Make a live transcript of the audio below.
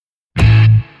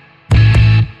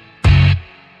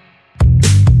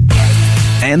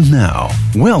And now,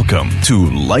 welcome to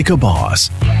Like a Boss,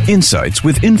 insights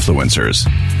with influencers,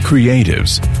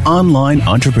 creatives, online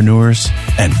entrepreneurs,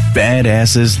 and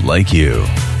badasses like you.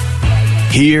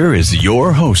 Here is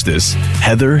your hostess,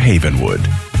 Heather Havenwood,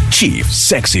 Chief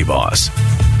Sexy Boss,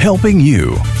 helping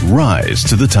you rise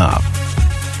to the top.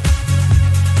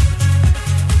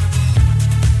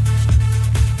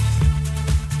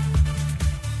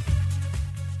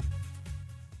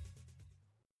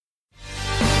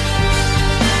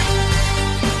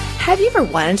 Have you ever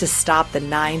wanted to stop the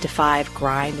 9-to-5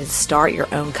 grind and start your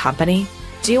own company?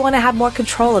 Do you want to have more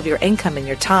control of your income and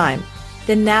your time?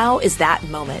 Then now is that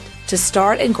moment to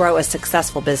start and grow a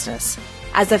successful business.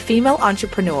 As a female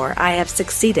entrepreneur, I have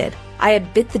succeeded. I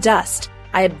have bit the dust.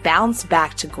 I have bounced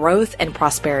back to growth and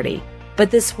prosperity.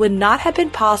 But this would not have been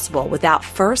possible without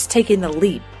first taking the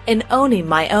leap and owning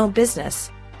my own business.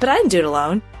 But I didn't do it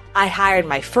alone. I hired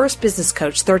my first business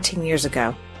coach 13 years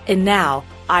ago. And now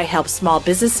I help small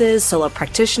businesses, solo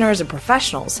practitioners, and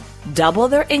professionals double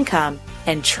their income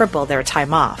and triple their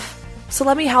time off. So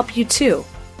let me help you too.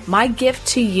 My gift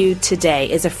to you today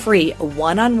is a free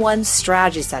one-on-one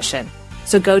strategy session.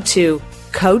 So go to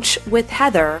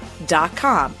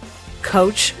coachwithheather.com,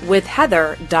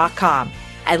 coachwithheather.com,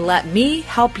 and let me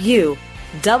help you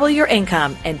double your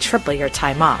income and triple your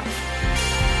time off.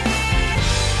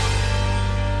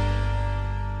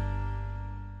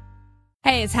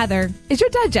 Hey, it's Heather. Is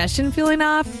your digestion feeling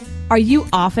off? Are you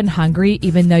often hungry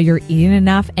even though you're eating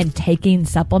enough and taking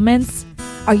supplements?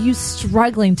 Are you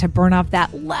struggling to burn off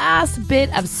that last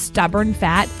bit of stubborn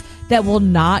fat that will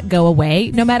not go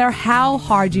away no matter how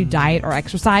hard you diet or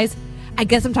exercise? I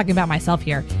guess I'm talking about myself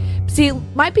here. See, it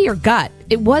might be your gut.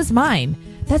 It was mine.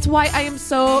 That's why I am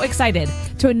so excited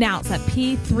to announce that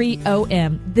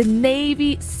P3OM, the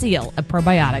Navy SEAL of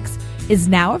probiotics, is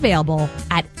now available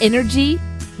at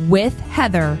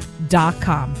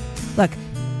energywithheather.com. Look,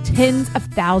 tens of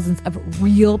thousands of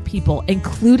real people,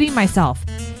 including myself,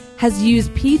 has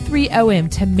used P3OM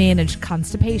to manage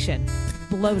constipation,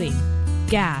 bloating,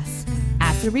 gas,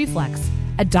 acid reflux,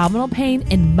 abdominal pain,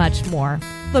 and much more.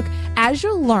 Look, as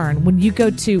you'll learn when you go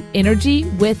to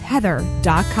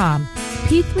energywithheather.com,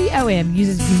 P3OM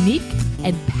uses unique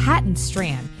and patent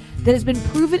strand that has been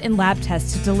proven in lab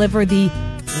tests to deliver the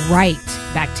right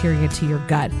bacteria to your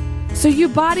gut, so your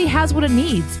body has what it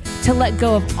needs to let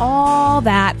go of all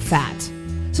that fat.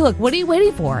 So look, what are you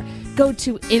waiting for? Go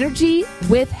to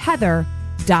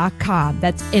energywithheather.com.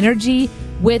 That's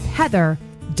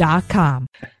energywithheather.com.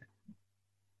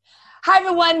 Hi,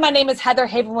 everyone. My name is Heather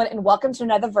Havenwood, and welcome to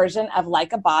another version of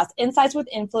Like a Boss, Insights with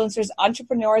Influencers,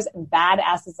 Entrepreneurs, and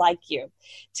Badasses like you.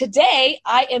 Today,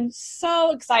 I am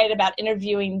so excited about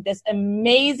interviewing this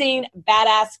amazing,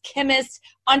 badass chemist,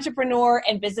 entrepreneur,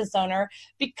 and business owner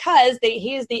because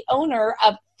he is the owner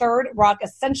of Third Rock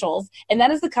Essentials, and that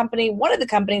is the company, one of the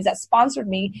companies that sponsored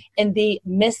me in the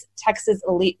Miss Texas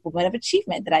Elite Woman of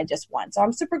Achievement that I just won. So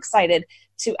I'm super excited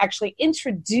to actually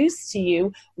introduce to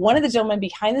you one of the gentlemen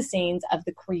behind the scenes of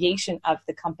the creation of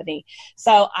the company.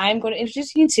 So I'm going to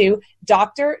introduce you to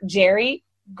Dr. Gerry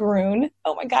Grune.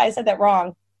 Oh my God, I said that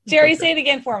wrong. Gerry, say it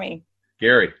again for me.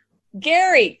 Gerry.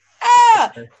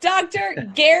 Dr.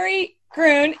 Gerry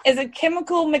Grune is a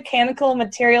chemical, mechanical,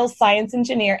 materials science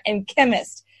engineer and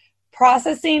chemist,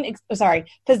 possessing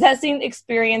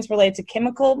experience related to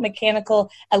chemical,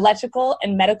 mechanical, electrical,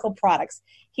 and medical products.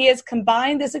 He has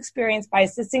combined this experience by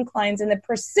assisting clients in the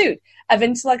pursuit of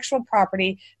intellectual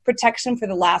property protection for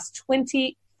the last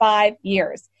 25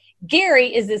 years.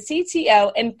 Gerry is the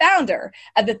CTO and founder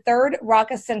of the Third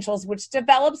Rock Essentials, which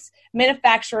develops,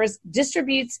 manufactures,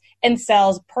 distributes, and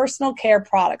sells personal care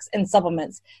products and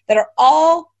supplements that are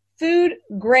all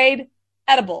food-grade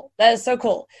edible. That is so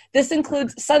cool. This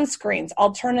includes sunscreens,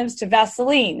 alternatives to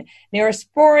Vaseline,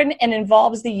 Neosporin, and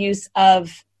involves the use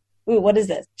of, what is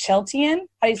this? Cheltian?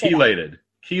 How do you say that?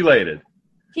 Chelated.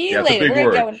 Yeah, that's a big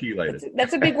word. Chelated.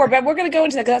 That's a big word, but we're going to go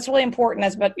into that because that's really important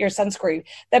as about your sunscreen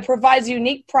that provides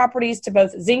unique properties to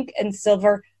both zinc and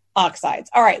silver oxides.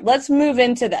 All right, let's move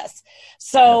into this.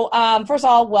 So first of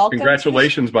all, welcome.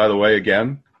 Congratulations, by the way,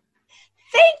 again.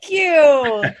 Thank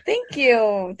you. Thank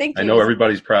you. I know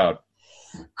everybody's proud.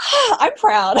 I'm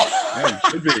proud. Yeah,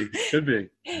 should be.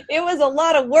 It was a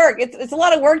lot of work. It's a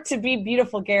lot of work to be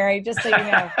beautiful, Gerry, just so you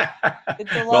know.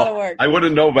 It's a lot of work. I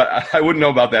wouldn't know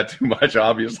about that too much,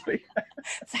 obviously.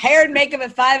 It's hair and makeup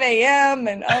at 5 a.m.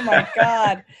 and oh my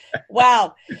God.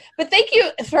 Wow. But thank you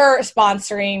for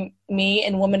sponsoring me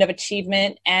and Woman of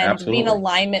Achievement and being in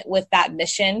alignment with that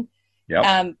mission.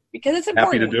 Yeah. Because it's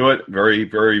important. Happy to do it. Very,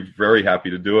 very, very happy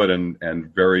to do it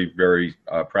and very, very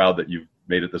proud that you've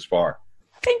made it this far.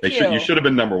 Thank you. You should have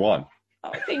been number one.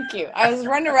 Oh, thank you. I was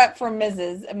runner-up for Miss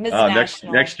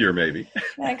National. Next year, maybe.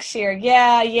 Next year.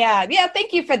 Yeah.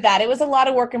 Thank you for that. It was a lot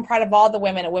of work and proud of all the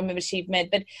women at Women of Achievement.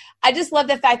 But I just love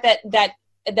the fact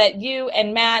that you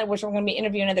and Matt, which we're going to be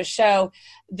interviewing in another show,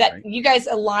 that right. You guys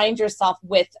aligned yourself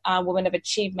with Women of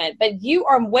Achievement. But you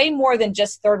are way more than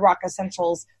just Third Rock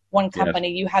Essentials, one company.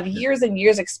 Yes. You have years and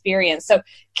years experience. So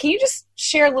can you just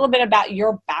share a little bit about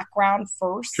your background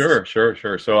first? Sure.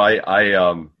 So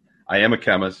I am a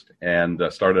chemist and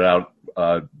started out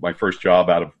my first job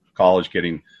out of college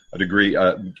getting the degree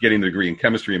in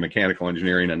chemistry and mechanical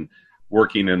engineering and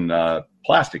working in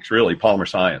plastics, really, polymer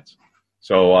science.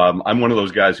 So I'm one of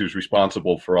those guys who's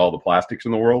responsible for all the plastics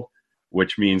in the world,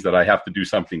 which means that I have to do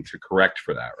something to correct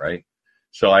for that, right?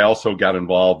 So I also got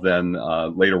involved then,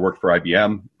 later worked for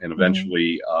IBM and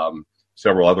eventually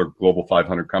several other Global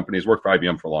 500 companies. Worked for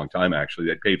IBM for a long time, actually.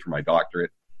 They paid for my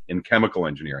doctorate in chemical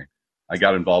engineering. I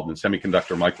got involved in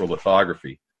semiconductor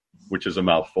microlithography, which is a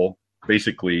mouthful.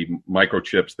 Basically,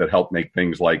 microchips that help make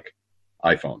things like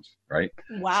iPhones, right?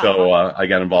 Wow. So I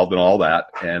got involved in all that,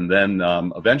 and then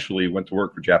eventually went to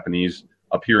work for Japanese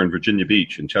up here in Virginia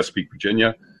Beach, in Chesapeake,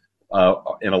 Virginia,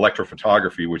 in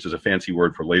electrophotography, which is a fancy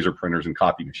word for laser printers and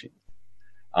copy machines.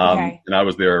 And I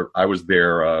was their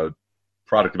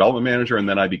product development manager, and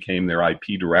then I became their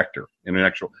IP director,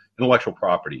 intellectual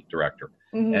property director.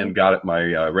 And got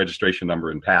my registration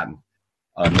number and patent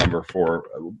number for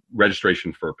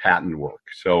registration for patent work.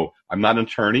 So I'm not an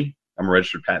attorney. I'm a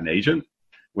registered patent agent,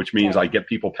 which means I get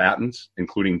people patents,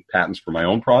 including patents for my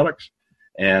own products.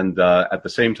 And at the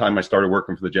same time, I started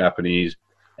working for the Japanese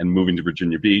and moving to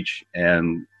Virginia Beach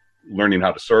and learning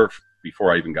how to surf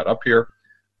before I even got up here.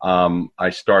 I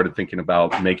started thinking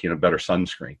about making a better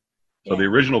sunscreen. So the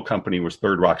original company was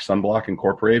Third Rock Sunblock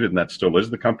Incorporated, and that still is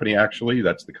the company, actually.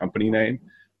 That's the company name.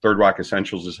 Third Rock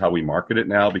Essentials is how we market it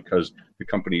now because the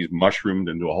company's mushroomed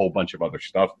into a whole bunch of other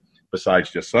stuff besides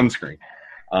just sunscreen.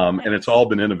 And it's all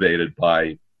been innovated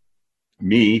by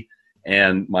me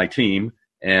and my team,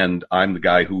 and I'm the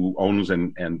guy who owns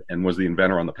and was the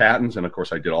inventor on the patents. And, of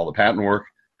course, I did all the patent work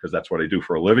because that's what I do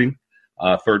for a living.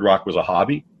 Third Rock was a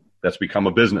hobby that's become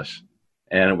a business.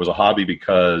 And it was a hobby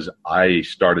because I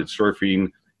started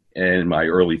surfing in my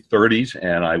early 30s,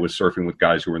 and I was surfing with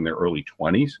guys who were in their early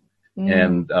 20s.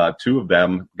 And two of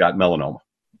them got melanoma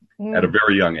at a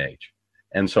very young age.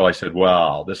 And so I said,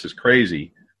 well, this is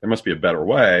crazy. There must be a better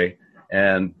way.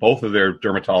 And both of their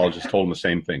dermatologists told them the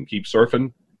same thing. Keep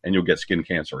surfing, and you'll get skin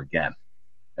cancer again.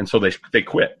 And so they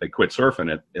quit. They quit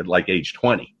surfing at like age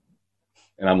 20.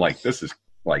 And I'm like, this is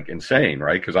like insane,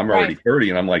 right? Because I'm already 30,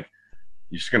 and I'm like,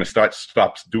 you're just going to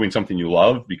stop doing something you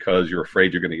love because you're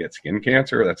afraid you're going to get skin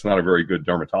cancer? That's not a very good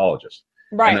dermatologist.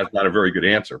 Right. And that's not a very good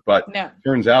answer. But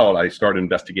turns out I started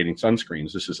investigating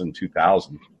sunscreens. This is in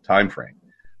 2000 timeframe.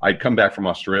 I'd come back from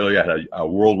Australia. I had a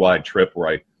worldwide trip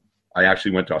where I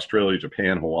actually went to Australia,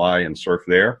 Japan, Hawaii, and surfed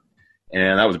there.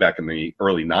 And that was back in the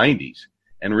early 90s.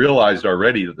 And realized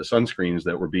already that the sunscreens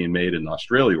that were being made in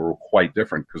Australia were quite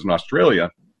different. Because in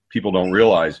Australia, people don't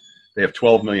realize they have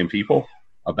 12 million people.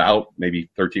 About maybe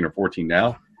 13 or 14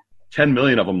 now. 10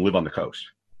 million of them live on the coast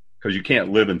because you can't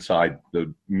live inside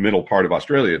the middle part of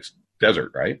Australia. It's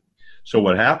desert, right? So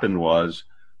what happened was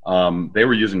they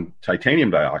were using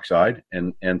titanium dioxide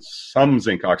and some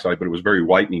zinc oxide, but it was very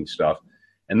whitening stuff.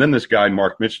 And then this guy,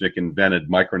 Mark Michnick, invented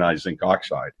micronized zinc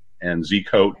oxide and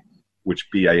Z-Coat, which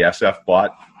BASF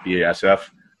bought. BASF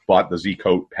bought the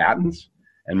Z-Coat patents.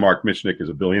 And Mark Michnick is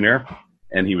a billionaire,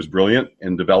 and he was brilliant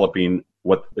in developing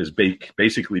what is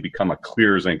basically become a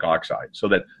clear zinc oxide, so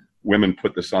that women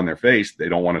put this on their face. They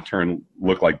don't want to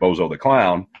look like Bozo the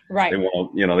Clown. Right. They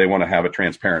want to have a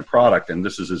transparent product, and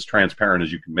this is as transparent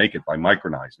as you can make it by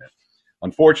micronizing it.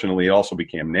 Unfortunately, it also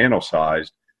became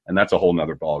nano-sized, and that's a whole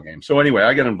nother ballgame. So anyway,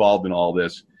 I got involved in all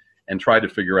this and tried to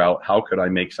figure out how could I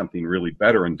make something really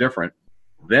better and different.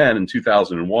 Then in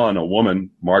 2001, a woman,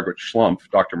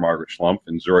 Dr. Margaret Schlumpf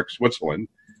in Zurich, Switzerland,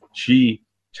 she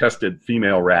tested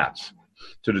female rats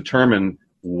to determine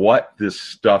what this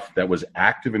stuff that was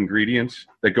active ingredients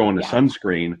that go into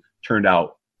sunscreen turned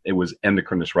out it was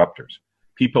endocrine disruptors.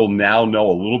 People now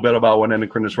know a little bit about what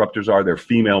endocrine disruptors are. They're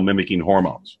female mimicking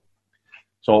hormones.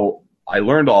 So I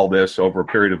learned all this over a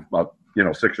period of about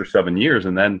 6 or 7 years,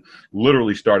 and then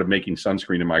literally started making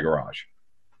sunscreen in my garage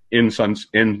in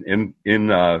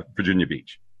Virginia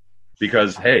Beach.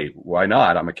 Because, hey, why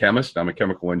not? I'm a chemist. I'm a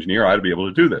chemical engineer. I ought to be able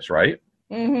to do this, right?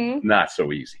 Mm-hmm. Not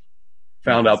so easy.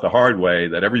 Found out the hard way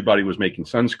that everybody was making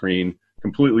sunscreen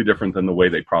completely different than the way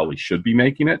they probably should be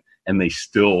making it, and they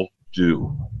still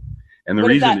do. And the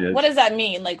reason is... What does that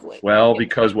mean?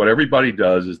 Because what everybody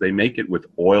does is they make it with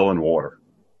oil and water.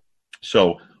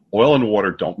 So oil and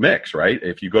water don't mix, right?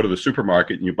 If you go to the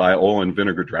supermarket and you buy oil and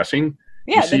vinegar dressing,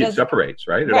 you see it separates,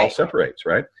 right? It all separates,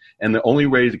 right? And the only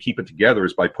way to keep it together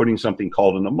is by putting something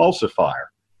called an emulsifier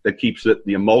that keeps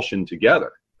the emulsion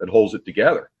together, that holds it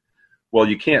together. Well,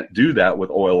 you can't do that with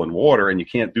oil and water, and you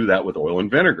can't do that with oil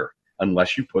and vinegar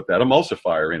unless you put that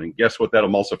emulsifier in. And guess what that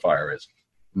emulsifier is?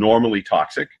 Normally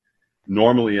toxic,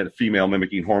 normally a female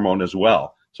mimicking hormone as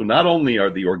well. So not only are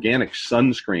the organic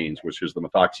sunscreens, which is the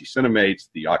methoxycinnamates,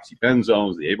 the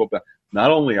oxybenzones, the avobenzone,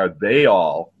 not only are they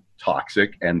all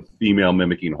toxic and female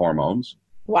mimicking hormones,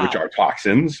 which are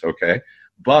toxins, okay,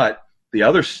 but the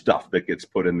other stuff that gets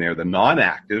put in there, the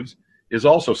non-actives, is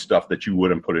also stuff that you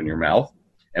wouldn't put in your mouth.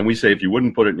 And we say if you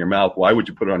wouldn't put it in your mouth, why would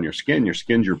you put it on your skin? Your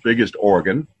skin's your biggest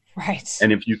organ. Right.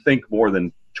 And if you think more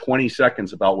than 20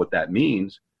 seconds about what that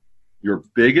means, your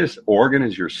biggest organ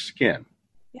is your skin.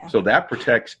 Yeah. So that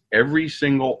protects every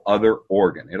single other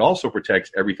organ. It also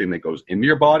protects everything that goes into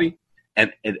your body,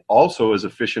 and it also is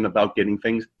efficient about getting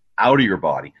things out of your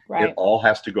body. Right. It all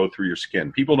has to go through your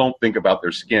skin. People don't think about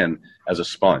their skin as a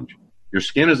sponge. Your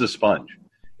skin is a sponge.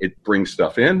 It brings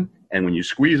stuff in, and when you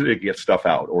squeeze it, it gets stuff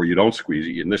out. Or you don't squeeze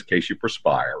it. In this case, you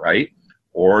perspire, right?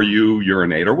 Or you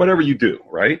urinate, or whatever you do,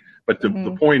 right? But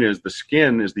the point is, the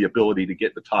skin is the ability to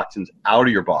get the toxins out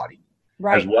of your body,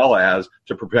 as well as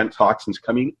to prevent toxins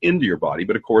coming into your body.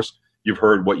 But of course, you've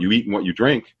heard what you eat and what you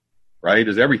drink, right,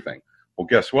 is everything. Well,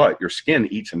 guess what? Your skin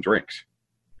eats and drinks.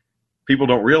 People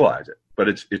don't realize it, but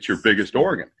it's your biggest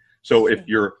organ. So if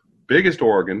your biggest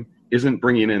organ isn't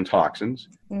bringing in toxins,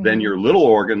 then your little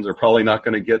organs are probably not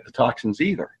going to get the toxins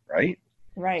either, right?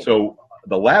 Right. So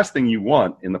the last thing you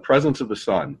want in the presence of the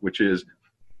sun, which is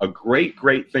a great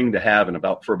thing to have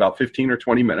for about 15 or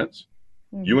 20 minutes.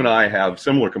 You and I have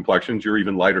similar complexions. You're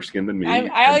even lighter skinned than me.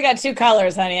 I only got two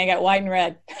colors, honey. I got white and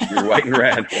red. You're white and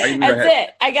red. That's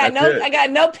it. I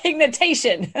got no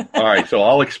pigmentation. All right. So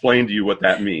I'll explain to you what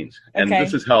that means. And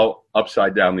this is how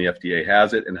upside down the FDA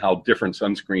has it, and how different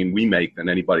sunscreen we make than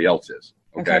anybody else is.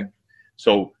 Okay.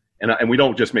 So, and we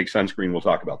don't just make sunscreen. We'll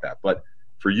talk about that. But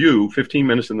for you, 15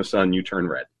 minutes in the sun, you turn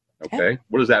red. Okay.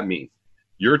 What does that mean?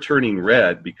 You're turning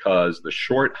red because the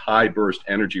short, high burst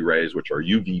energy rays, which are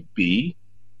UVB,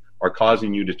 are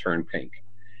causing you to turn pink.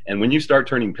 And when you start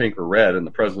turning pink or red in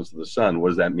the presence of the sun, what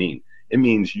does that mean? It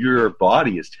means your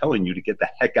body is telling you to get the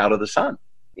heck out of the sun.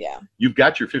 Yeah. You've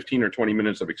got your 15 or 20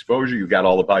 minutes of exposure. You've got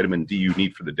all the vitamin D you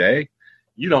need for the day.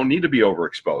 You don't need to be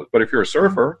overexposed. But if you're a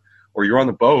surfer, or you're on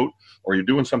the boat, or you're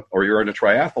doing or you're in a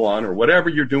triathlon, or whatever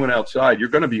you're doing outside, you're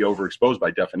going to be overexposed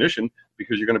by definition,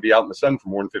 because you're going to be out in the sun for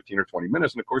more than 15 or 20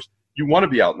 minutes. And of course, you want to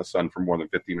be out in the sun for more than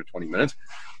 15 or 20 minutes,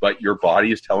 but your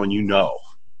body is telling you no.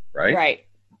 Right? Right.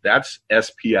 That's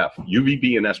SPF.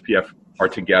 UVB and SPF are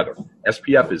together.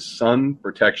 SPF is sun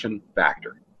protection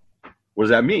factor. What does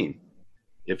that mean?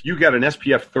 If you get an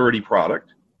SPF 30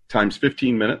 product times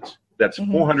 15 minutes, that's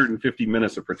 450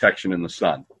 minutes of protection in the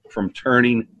sun from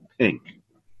turning pink.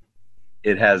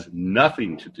 It has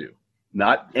nothing to do,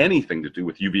 not anything to do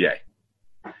with UVA.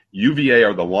 UVA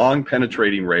are the long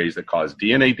penetrating rays that cause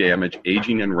DNA damage,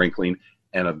 aging and wrinkling,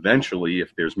 and eventually,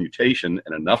 if there's mutation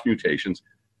and enough mutations,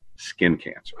 skin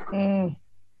cancer.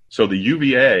 So the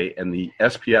UVA and the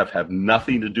SPF have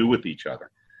nothing to do with each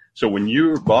other. So when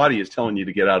your body is telling you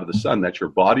to get out of the sun, that's your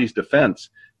body's defense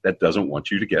that doesn't want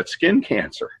you to get skin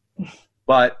cancer.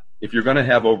 But if you're going to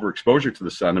have overexposure to the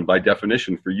sun, and by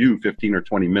definition for you, 15 or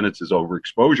 20 minutes is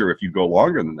overexposure, if you go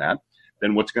longer than that,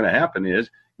 then what's going to happen is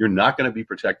you're not going to be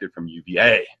protected from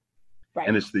UVA. Right.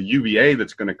 And it's the UVA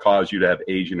that's going to cause you to have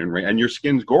aging and your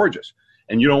skin's gorgeous.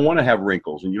 And you don't want to have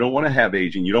wrinkles, and you don't want to have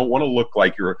aging. You don't want to look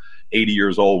like you're 80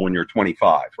 years old when you're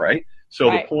 25, right?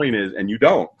 So the point is, and you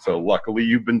don't. So luckily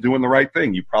you've been doing the right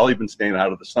thing. You've probably been staying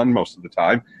out of the sun most of the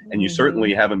time, and you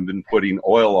certainly haven't been putting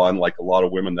oil on like a lot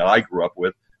of women that I grew up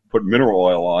with put mineral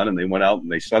oil on, and they went out and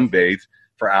they sunbathed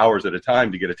for hours at a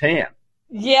time to get a tan.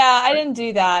 Yeah, I didn't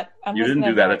do that. You didn't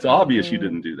do that. It's obvious you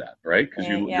didn't do that, right? Because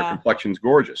your complexion's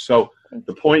gorgeous. So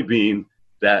the point being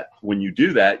that when you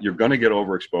do that, you're going to get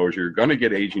overexposure, you're going to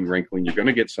get aging, wrinkling, you're going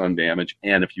to get sun damage.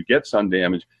 And if you get sun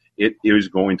damage, it is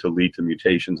going to lead to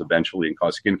mutations eventually and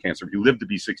cause skin cancer. If you live to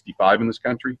be 65 in this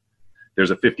country,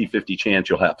 there's a 50-50 chance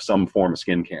you'll have some form of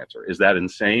skin cancer. Is that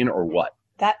insane or what?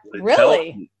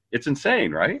 Really? It's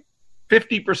insane, right?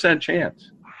 50%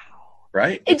 chance.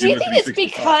 Right? Do you think it's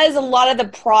because a lot of the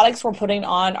products we're putting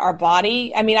on our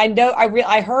body? I mean,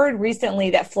 I heard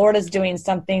recently that Florida's doing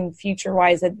something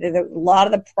future-wise, that a lot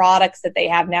of the products that they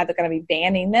have now, they're going to be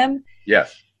banning them.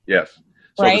 Yes.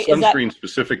 So the sunscreen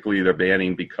specifically, they're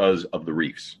banning because of the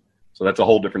reefs. So that's a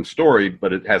whole different story,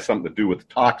 but it has something to do with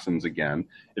toxins again.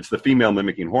 It's the female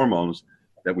mimicking hormones.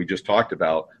 that we just talked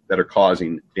about that are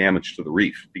causing damage to the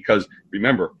reef. Because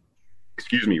remember,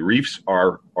 reefs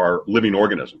are living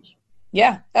organisms.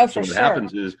 Yeah. Oh, for so what sure.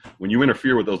 happens is when you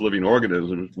interfere with those living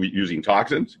organisms using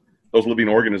toxins, those living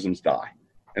organisms die.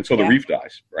 And so the reef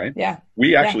dies, right? Yeah.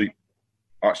 We actually,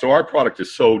 so our product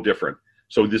is so different.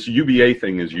 So this UVA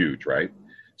thing is huge, right?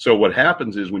 So what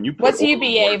happens is when you put what's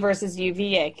UVA versus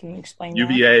UVA? Can you explain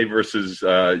UVA versus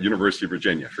University of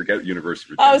Virginia. Forget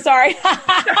University of Virginia. Oh, sorry.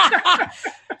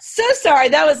 So sorry.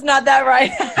 That was not that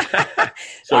right.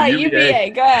 So all right,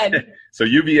 UVA, go ahead. So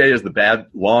UVA is the bad,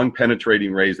 long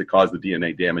penetrating rays that cause the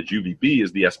DNA damage. UVB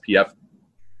is the SPF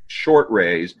short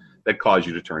rays that cause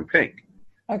you to turn pink.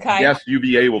 Okay. Yes,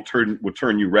 UVA will turn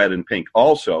you red and pink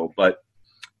also,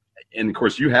 and of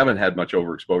course you haven't had much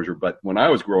overexposure, but when I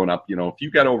was growing up, if you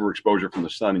got overexposure from the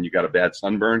sun and you got a bad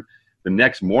sunburn, the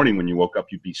next morning when you woke up,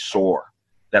 you'd be sore.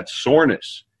 That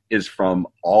soreness is from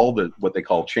all what they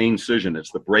call chain scission.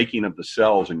 It's the breaking of the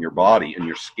cells in your body and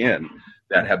your skin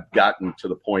that have gotten to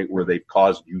the point where they've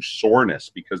caused you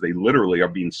soreness because they literally are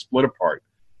being split apart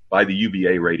by the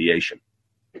UVA radiation.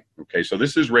 Okay, so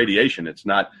this is radiation. It's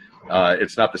not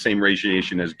the same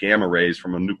radiation as gamma rays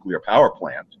from a nuclear power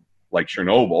plant like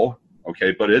Chernobyl.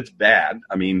 Okay, but it's bad.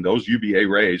 I mean, those UVA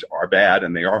rays are bad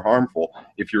and they are harmful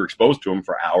if you're exposed to them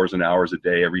for hours and hours a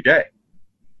day, every day,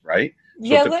 right?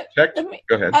 So go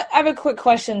ahead. I have a quick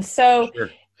question. So, sure.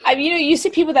 You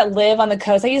see people that live on the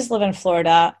coast. I used to live in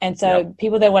Florida, and so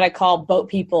people that what I call boat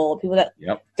people that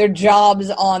their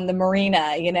jobs on the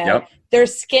marina, their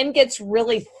skin gets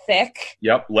really thick.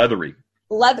 Yep, leathery.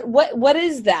 Leather. What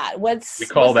is that? We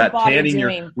call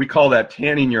that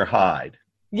tanning your hide.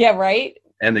 Yeah, right.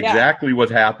 And exactly what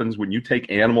happens when you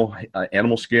take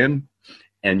animal skin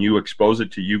and you expose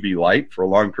it to UV light for a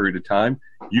long period of time,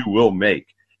 you will make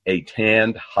a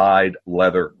tanned hide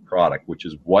leather product, which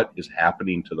is what is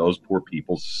happening to those poor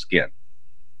people's skin.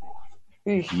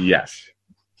 Yes.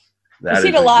 You see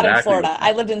it a lot in Florida.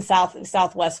 I lived in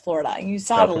Southwest Florida, and you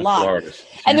saw it a lot. Florida.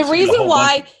 And the reason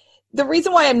why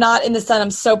I'm not in the sun,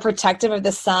 I'm so protective of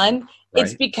the sun. Right.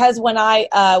 It's because when I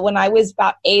was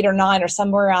about 8 or 9 or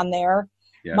somewhere around there,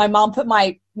 my mom put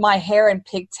my hair in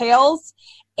pigtails,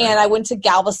 and I went to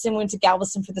Galveston.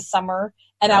 For the summer,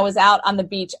 and I was out on the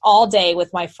beach all day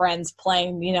with my friends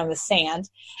playing, in the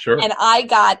sand. Sure. And I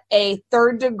got a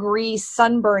 3rd-degree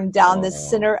sunburn down the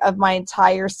center of my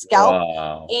entire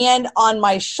scalp and on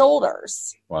my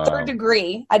shoulders. 3rd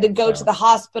degree. I had to go to the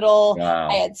hospital.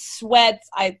 I had sweats.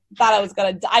 I thought I was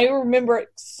going to die. I remember it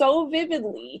so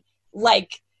vividly,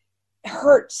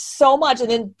 hurt so much, and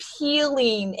then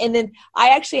peeling, and then I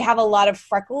actually have a lot of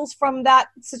freckles from that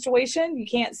situation. You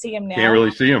can't see them now. Can't really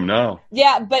see them, no.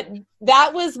 Yeah, but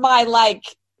that was my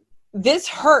this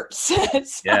hurts. So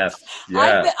yes.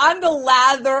 I'm the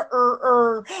lather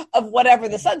of whatever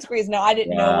the sunscreen is. No, I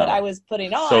didn't know what I was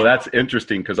putting on. So that's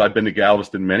interesting because I've been to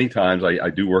Galveston many times. I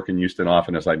do work in Houston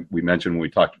often, as we mentioned when we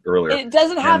talked earlier. It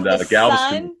doesn't have the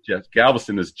sun.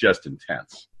 Galveston is just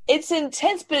intense. It's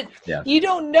intense, but you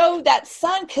don't know that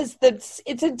sun because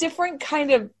it's a different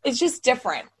kind of. It's just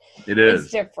different. It is.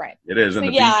 It's different. It is, and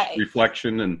the beach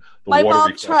reflection and the water reflection. My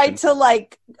mom reflection. tried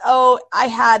to I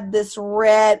had this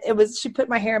red. She put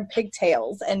my hair in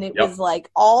pigtails, and it was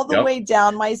all the way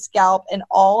down my scalp and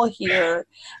all here.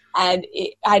 And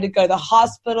I had to go to the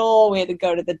hospital. We had to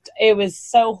go to it was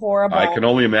so horrible. I can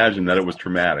only imagine that it was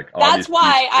traumatic. That's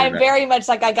why I'm very much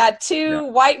I got two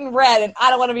white and red, and I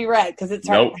don't want to be red because it's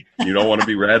hard. Nope, you don't want to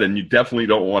be red, and you definitely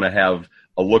don't want to have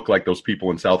a look like those people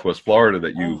in Southwest Florida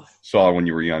that you saw when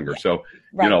you were younger. So,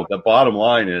 the bottom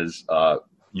line is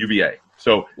UVA.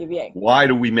 So why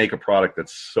do we make a product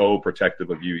that's so protective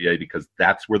of UVA? Because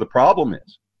that's where the problem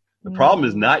is. The problem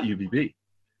is not UVB.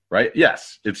 Right?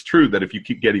 Yes, it's true that if you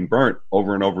keep getting burnt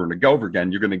over and over and over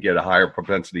again, you're going to get a higher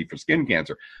propensity for skin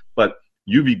cancer. But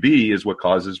UVB is what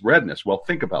causes redness. Well,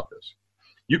 think about this.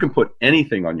 You can put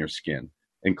anything on your skin,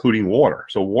 including water.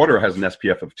 So water has an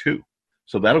SPF of 2.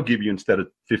 So that'll give you, instead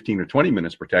of 15 or 20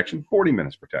 minutes protection, 40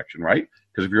 minutes protection, right?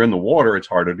 Because if you're in the water, it's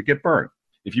harder to get burnt.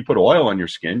 If you put oil on your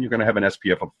skin, you're going to have an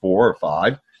SPF of 4 or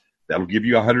 5. That'll give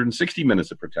you 160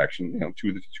 minutes of protection,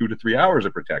 2 to 3 hours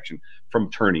of protection from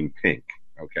turning pink.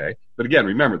 Okay. But again,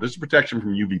 remember, this is protection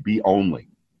from UVB only,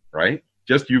 right?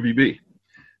 Just UVB.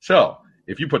 So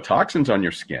if you put toxins on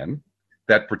your skin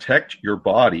that protect your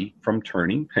body from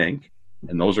turning pink,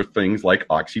 and those are things like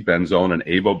oxybenzone and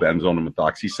avobenzone and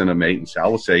methoxycinnamate and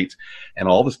salicylates and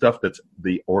all the stuff that's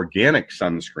the organic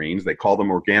sunscreens. They call them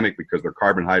organic because they're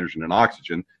carbon, hydrogen, and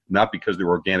oxygen, not because they're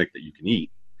organic that you can eat.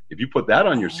 If you put that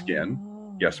on your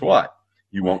skin, guess what?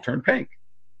 You won't turn pink,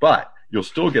 but you'll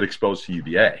still get exposed to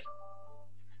UVA.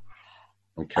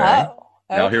 Okay.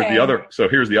 Now here's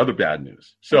the other bad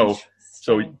news. So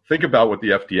think about what the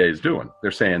FDA is doing.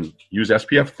 They're saying use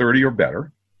SPF 30 or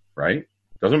better, right?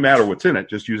 Doesn't matter what's in it,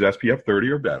 just use SPF 30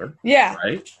 or better. Yeah.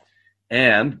 Right?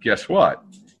 And guess what?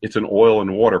 It's an oil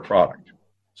and water product.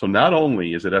 So not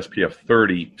only is it SPF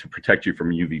 30 to protect you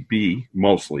from UVB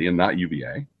mostly and not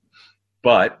UVA,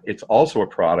 but it's also a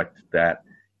product that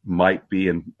might be,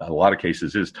 in a lot of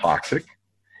cases, is toxic.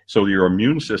 So your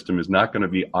immune system is not going to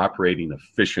be operating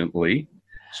efficiently.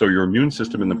 So your immune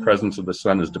system in the presence of the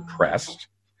sun is depressed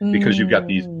because you've got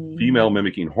these female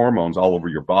mimicking hormones all over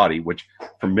your body, which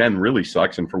for men really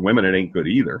sucks. And for women, it ain't good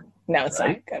either. No, it's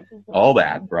not good. All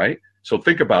that, right? So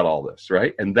think about all this,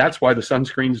 right? And that's why the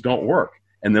sunscreens don't work.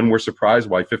 And then we're surprised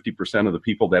why 50% of the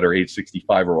people that are age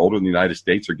 65 or older in the United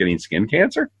States are getting skin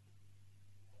cancer.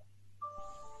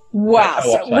 Wow.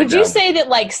 So would you say that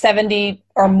like 70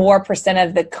 or more percent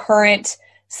of the current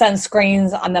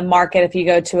sunscreens on the market, if you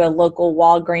go to a local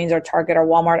Walgreens or Target or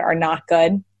Walmart, are not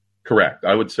good? Correct.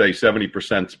 I would say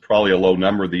 70% is probably a low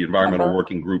number. The Environmental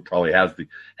Working Group probably has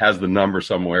the number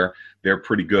somewhere. They're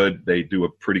pretty good. They do a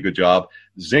pretty good job.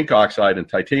 Zinc oxide and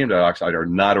titanium dioxide are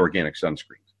not organic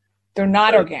sunscreens. They're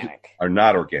not organic. Are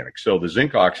not organic. So the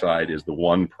zinc oxide is the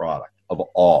one product of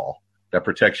all that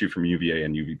protects you from UVA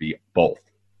and UVB both.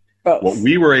 What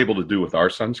we were able to do with our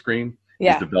sunscreen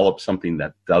is develop something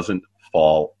that doesn't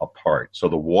fall apart. So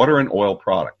the water and oil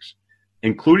products,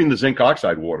 including the zinc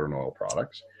oxide water and oil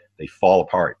products, they fall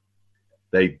apart.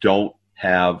 They don't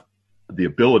have the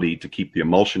ability to keep the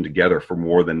emulsion together for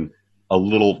more than a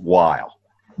little while.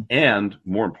 And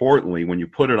more importantly, when you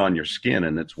put it on your skin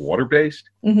and it's water-based,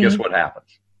 guess what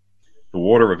happens? The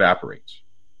water evaporates.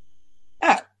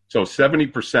 So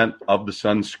 70% of the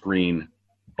sunscreen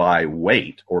by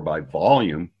weight or by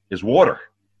volume is water.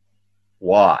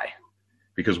 Why?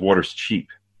 Because water's cheap,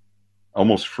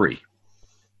 almost free.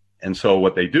 And so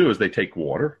what they do is they take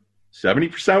water,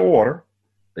 70% water,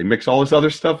 they mix all this other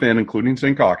stuff in, including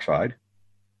zinc oxide,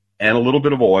 and a little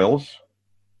bit of oils,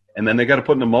 and then they got to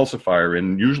put an emulsifier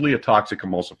in, usually a toxic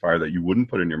emulsifier that you wouldn't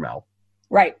put in your mouth.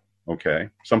 Right. Okay.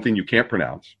 Something you can't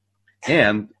pronounce.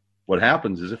 And what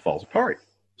happens is it falls apart.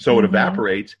 So it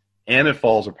evaporates and it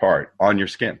falls apart on your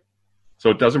skin. So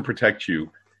it doesn't protect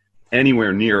you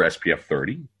anywhere near SPF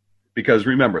 30 because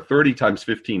remember, 30 times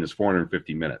 15 is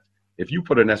 450 minutes. If you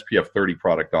put an SPF 30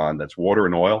 product on that's water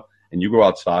and oil and you go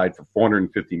outside for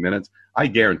 450 minutes, I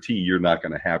guarantee you're not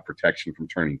going to have protection from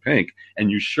turning pink,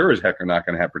 and you sure as heck are not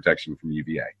going to have protection from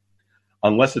UVA.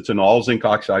 Unless it's an all zinc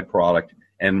oxide product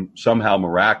and somehow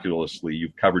miraculously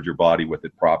you've covered your body with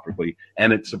it properly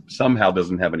and it somehow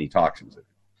doesn't have any toxins in it.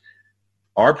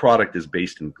 Our product is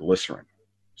based in glycerin.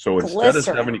 So instead of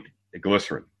 70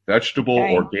 glycerin, vegetable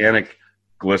organic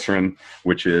glycerin,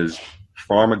 which is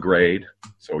pharma grade.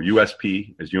 So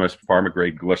USP is US pharma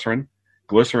grade glycerin.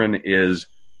 Glycerin is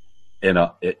it's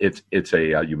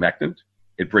a humectant.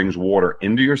 It brings water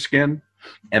into your skin,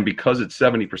 and because it's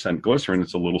 70% glycerin,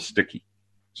 it's a little sticky.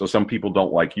 So some people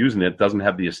don't like using it. It doesn't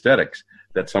have the aesthetics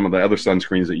that some of the other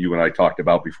sunscreens that you and I talked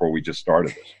about before we just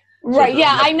started this. Right.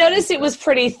 Yeah, I noticed it was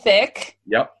pretty thick.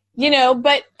 Yep.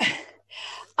 But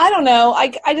I don't know.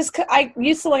 I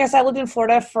used to, like I said, I lived in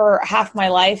Florida for half my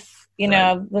life.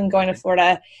 Been going to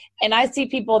Florida, and I see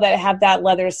people that have that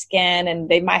leather skin, and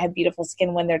they might have beautiful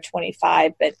skin when they're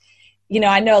 25. But,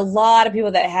 I know a lot of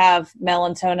people that have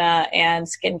melanoma and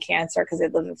skin cancer because they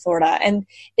live in Florida. And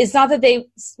it's not that they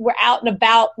were out and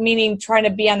about, meaning trying to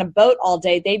be on a boat all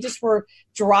day. They just were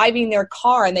driving their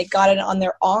car and they got it on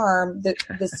their arm,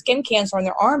 the skin cancer on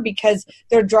their arm because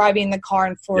they're driving the car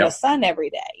in Florida sun every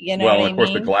day. Well, of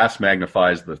course, the glass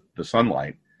magnifies the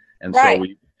sunlight. And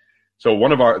so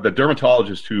one of the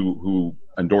dermatologist who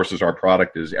endorses our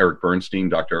product is Eric Bernstein,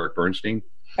 Dr. Eric Bernstein.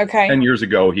 Okay. 10 years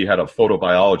ago, he had a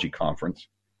photobiology conference,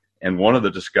 and one of the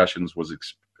discussions was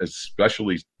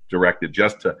especially directed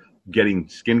just to getting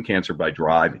skin cancer by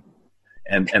driving,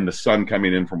 and the sun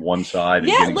coming in from one side.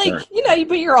 And you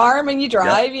put your arm and you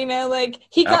drive.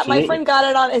 My friend got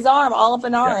it on his arm, all up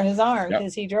in his arm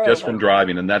because he drove just from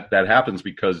driving, and that happens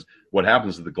because what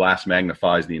happens is the glass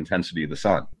magnifies the intensity of the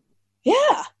sun.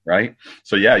 Yeah. Right.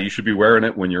 So you should be wearing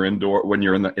it when you're in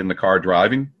the car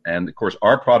driving. And of course,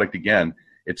 our product, again,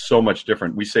 it's so much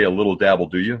different. We say a little dab will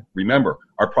do you. Remember,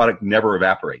 our product never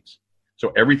evaporates.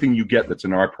 So everything you get that's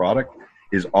in our product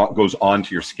goes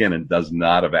onto your skin and does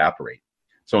not evaporate.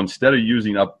 So instead of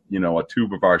using up, a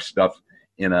tube of our stuff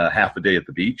in a half a day at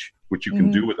the beach, which you can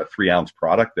do with a 3-ounce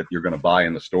product that you're going to buy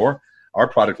in the store, our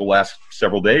product will last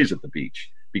several days at the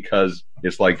beach because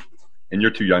it's like, and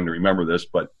you're too young to remember this,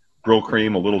 but Grill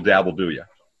cream, a little dab will do you.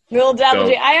 Little dab will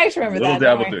do you. I actually remember that. Little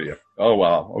dab will do you. Oh,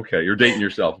 wow. Okay. You're dating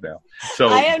yourself now. So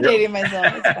I am dating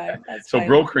myself. It's fine. That's so fine.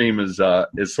 Brill cream is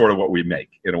sort of what we make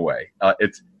in a way.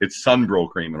 It's sun Brill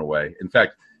cream in a way. In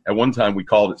fact, at one time we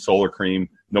called it solar cream.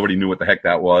 Nobody knew what the heck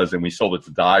that was, and we sold it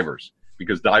to divers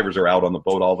because divers are out on the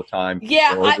boat all the time.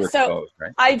 Yeah. Right?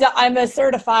 I'm a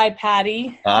certified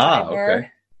Patty diver.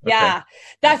 Okay. Yeah,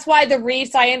 that's why the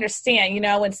reefs, I understand,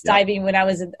 when diving, Yeah. when I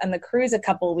was on the cruise a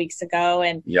couple of weeks ago,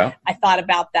 and Yeah. I thought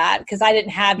about that because I didn't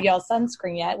have y'all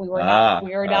sunscreen yet. We were not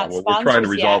sponsors we're trying to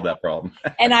resolve yet. that problem.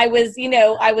 And I was,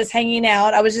 I was hanging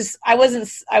out. I was just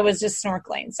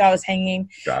snorkeling. So I was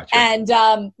hanging. Gotcha. And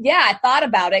I thought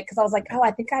about it because I was like, oh, I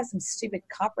think I have some stupid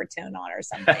copper tone on or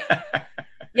something.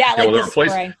 Yeah, like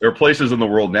there are places in the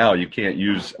world now you can't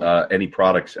use any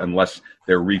products unless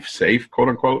they're reef safe, quote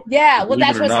unquote. Yeah, well,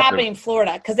 that's what's happening in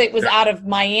Florida because it was out of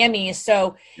Miami.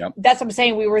 So that's what I'm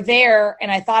saying. We were there,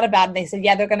 and I thought about it. And they said,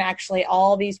 they're going to actually,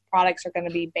 all these products are going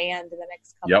to be banned in the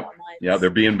next couple of months. Yeah, they're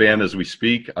being banned as we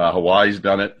speak. Hawaii's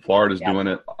done it. Florida's doing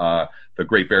it. The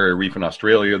Great Barrier Reef in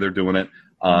Australia, they're doing it.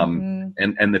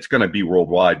 And it's going to be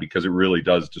worldwide because it really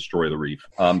does destroy the reef.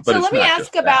 But so let me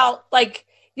ask about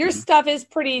your stuff is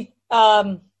pretty,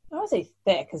 I don't say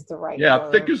thick is the right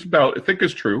word. Thick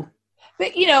is true.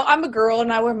 But, I'm a girl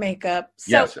and I wear makeup. So,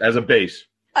 yes, as a base.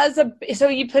 So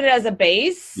you put it as a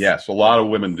base? Yes, a lot of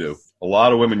women do. A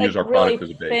lot of women use our product as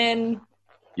a base. Thin.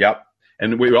 Yep.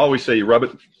 And we always say you rub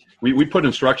it. We put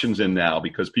instructions in now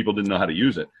because people didn't know how to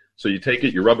use it. So you take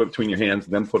it, you rub it between your hands,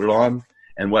 then put it on.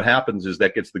 And what happens is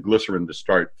that gets the glycerin to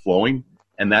start flowing.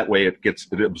 And that way it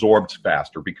absorbs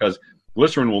faster because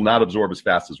glycerin will not absorb as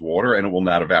fast as water, and it will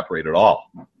not evaporate at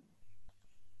all.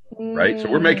 Right? So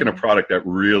we're making a product that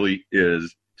really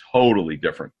is totally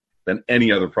different than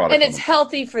any other product. And it's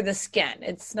healthy for the skin.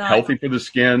 It's not healthy for the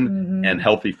skin and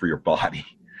healthy for your body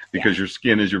because your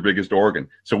skin is your biggest organ.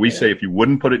 So we say if you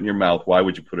wouldn't put it in your mouth, why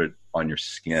would you put it on your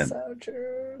skin? So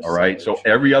true. All right? So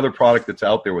every other product that's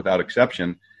out there without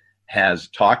exception has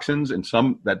toxins, and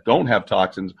some that don't have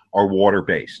toxins are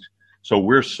water-based. So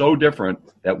we're so different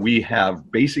that we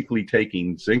have basically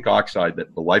taken zinc oxide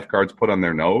that the lifeguards put on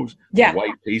their nose, the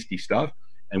white pasty stuff,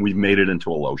 and we've made it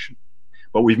into a lotion.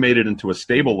 But we've made it into a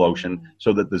stable lotion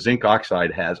so that the zinc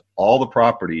oxide has all the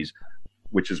properties,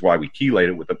 which is why we chelate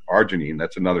it with an arginine.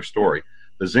 That's another story.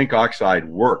 The zinc oxide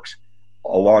works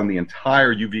along the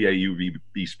entire UVA,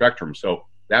 UVB spectrum. So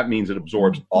that means it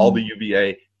absorbs all the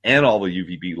UVA and all the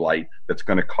UVB light that's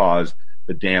going to cause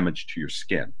the damage to your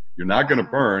skin. You're not going to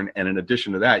burn, and in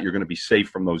addition to that, you're going to be safe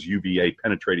from those UVA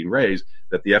penetrating rays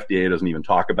that the FDA doesn't even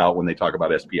talk about when they talk about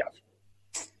SPF.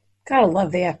 Gotta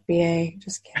love the FDA.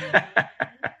 Just kidding.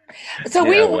 So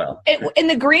in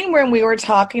the green room, we were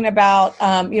talking about,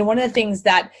 one of the things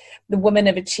that the Women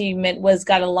of Achievement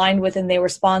got aligned with, and they were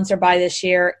sponsored by this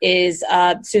year is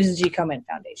Susan G. Komen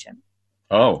Foundation.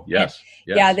 Oh, yes.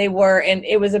 Yeah, they were, and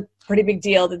it was a pretty big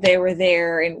deal that they were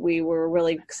there, and we were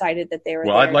really excited that they were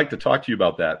there. Well, I'd like to talk to you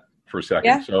about that for a second.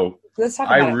 Yeah? So let's talk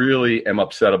about it. I really am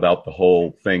upset about the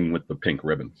whole thing with the pink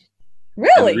ribbons.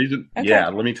 Really? And the reason, Okay.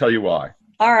 let me tell you why.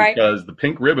 All right. Because the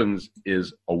pink ribbons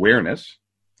is awareness,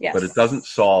 but it doesn't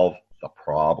solve the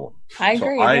problem. I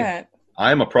agree with that.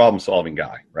 I'm a problem-solving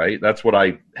guy, right? That's what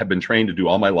I have been trained to do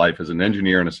all my life as an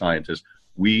engineer and a scientist.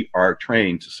 We are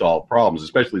trained to solve problems,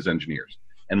 especially as engineers.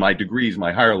 And my degrees,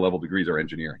 my higher level degrees are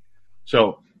engineering.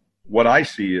 So what I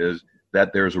see is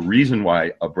that there's a reason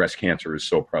why breast cancer is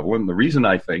so prevalent. The reason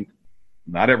I think,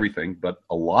 not everything, but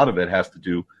a lot of it has to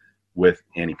do with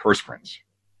antiperspirants.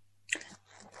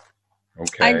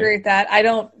 Okay. I agree with that.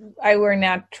 I wear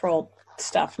natural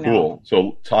stuff now. Cool.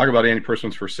 So talk about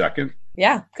antiperspirants for a second.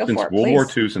 Yeah, go for it, Since World War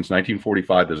II, since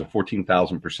 1945, there's a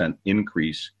 14,000%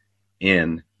 increase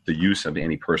in the use of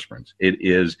antiperspirants. It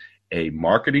is a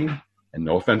marketing, and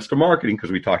no offense to marketing, because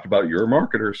we talked about you're a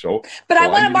marketer. But I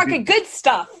want to market good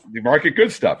stuff. You market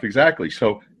good stuff, exactly.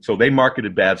 So they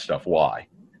marketed bad stuff. Why?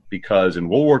 Because in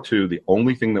World War II, the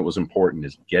only thing that was important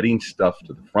is getting stuff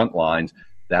to the front lines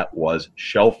that was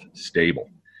shelf stable.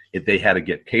 If they had to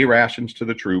get K rations to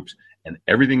the troops, and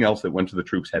everything else that went to the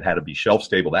troops had to be shelf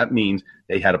stable. That means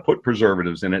they had to put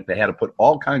preservatives in it. They had to put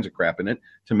all kinds of crap in it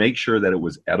to make sure that it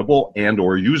was edible and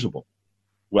or usable.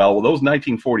 Well, when those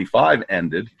 1945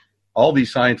 ended, all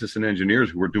these scientists and engineers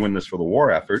who were doing this for the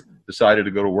war effort decided to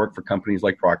go to work for companies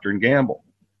like Procter & Gamble.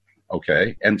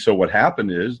 Okay, and so what happened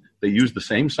is they used the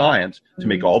same science to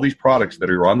make all these products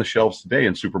that are on the shelves today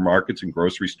in supermarkets and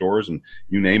grocery stores and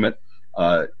you name it,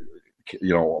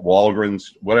 Walgreens,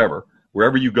 whatever.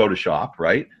 Wherever you go to shop,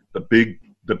 right? The big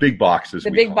boxes.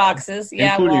 The big boxes,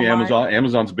 yeah. Including Walmart. Amazon.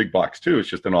 Amazon's a big box too. It's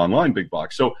just an online big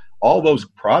box. So all those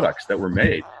products that were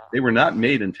made, they were not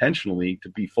made intentionally to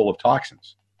be full of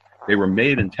toxins. They were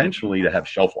made intentionally to have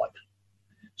shelf life.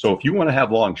 So if you want to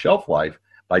have long shelf life,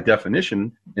 by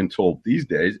definition, until these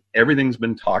days, everything's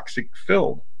been toxic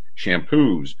filled.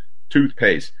 Shampoos,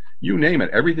 toothpaste, you name it,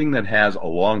 everything that has a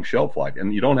long shelf life.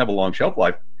 And you don't have a long shelf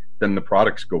life, then the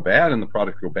products go bad, and the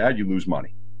products go bad, you lose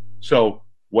money. So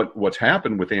what's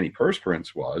happened with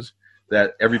antiperspirants was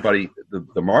that everybody,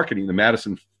 the marketing, the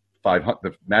Madison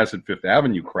Fifth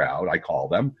Avenue crowd, I call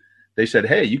them, they said,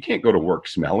 hey, you can't go to work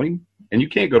smelling, and you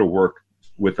can't go to work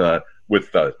with a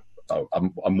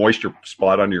moisture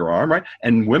spot under your arm, right?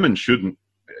 And women shouldn't,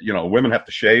 women have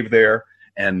to shave there,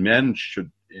 and men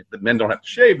don't have to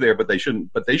shave there, but they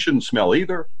shouldn't smell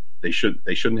either. They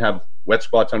shouldn't have wet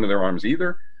spots under their arms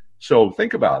either. So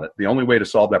think about it. The only way to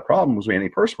solve that problem was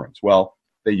antiperspirants. Well,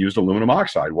 they used aluminum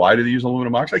oxide. Why did they use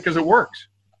aluminum oxide? Because it works,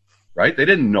 right? They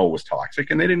didn't know it was toxic,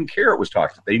 and they didn't care it was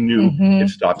toxic. They knew it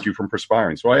stopped you from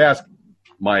perspiring. So I ask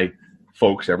my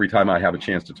folks every time I have a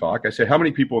chance to talk, I say, how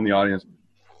many people in the audience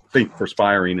think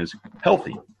perspiring is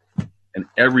healthy? And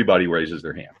everybody raises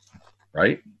their hand,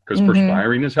 right? Because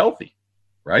perspiring is healthy,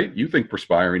 right? You think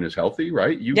perspiring is healthy,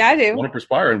 right? I do. Want to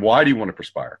perspire. And why do you want to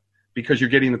perspire? Because you're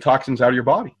getting the toxins out of your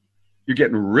body. You're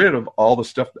getting rid of all the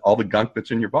stuff, all the gunk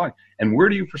that's in your body. And where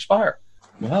do you perspire?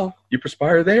 Well, you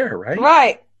perspire there, right?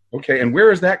 Right. Okay, and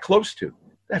where is that close to?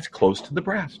 That's close to the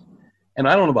breast. And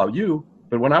I don't know about you,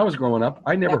 but when I was growing up,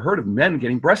 I never heard of men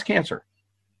getting breast cancer.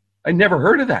 I never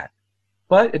heard of that.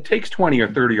 But it takes 20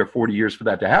 or 30 or 40 years for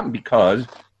that to happen because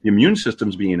the immune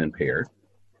system's being impaired,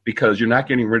 because you're not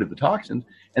getting rid of the toxins,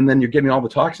 and then you're getting all the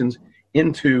toxins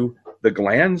into the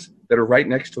glands that are right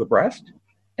next to the breast.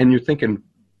 And you're thinking,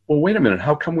 well, wait a minute,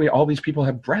 how come all these people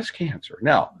have breast cancer?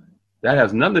 Now, that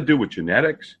has nothing to do with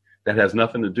genetics. That has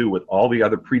nothing to do with all the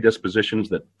other predispositions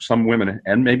that some women,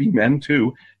 and maybe men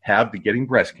too, have to getting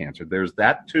breast cancer. There's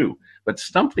that too. But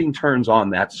something turns on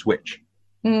that switch.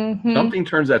 Something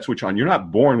turns that switch on. You're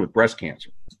not born with breast cancer.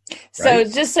 Right? So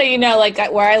just so you know, like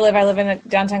where I live in a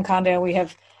downtown condo. I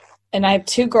have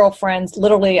two girlfriends.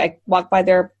 Literally, I walk by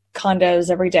their condos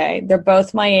every day. They're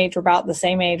both my age. We're about the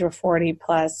same age. We're 40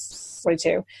 plus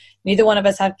 42. Neither one of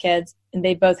us have kids, and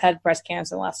they both had breast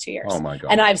cancer in the last 2 years. Oh my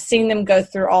God. And I've seen them go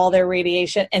through all their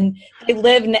radiation, and they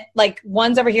live like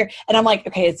one's over here, and I'm like,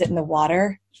 okay, is it in the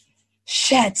water?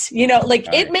 Shit,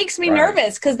 it makes me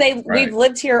nervous because we've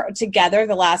lived here together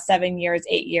the last 7 years,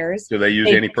 8 years. Do they use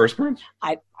antiperspirants?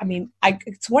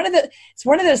 It's one of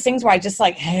those things where I just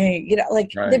like, hey,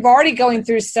 they're already going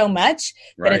through so much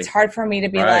that it's hard for me to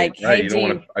be like, hey, you don't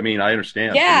want to, I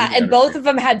understand. Yeah, and both of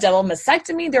them had double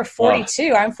mastectomy. They're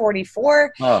 42. I'm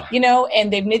 44.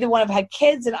 And they've neither one of them had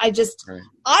kids, and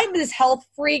I'm this health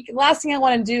freak. Last thing I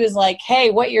want to do is like,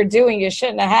 hey, what you're doing, you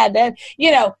shouldn't have had that.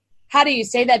 How do you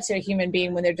say that to a human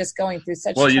being when they're just going through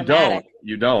such traumatic?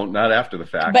 You don't, not after the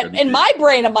fact. But in my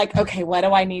brain, I'm like, okay, what do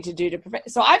I need to do to prevent?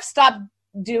 So I've stopped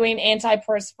doing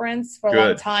antiperspirants for a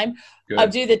long time. I'll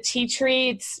do the tea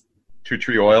tree. Tea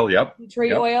tree oil, yep. Tea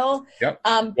tree oil. Yep.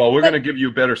 Well, we're going to give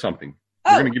you better something.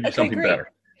 We're going to give you something great.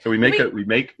 Better. So we make a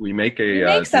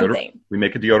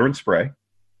deodorant spray.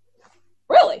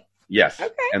 Really? Yes.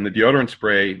 Okay. And the deodorant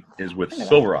spray is with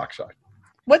silver oxide.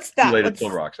 What's that? Chelated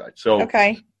silver oxide. So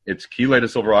it's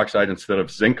chelated silver oxide instead of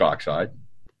zinc oxide,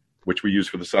 which we use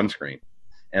for the sunscreen.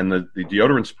 And the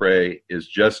deodorant spray is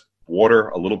just water,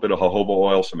 a little bit of jojoba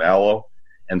oil, some aloe,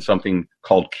 and something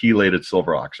called chelated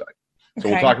silver oxide. So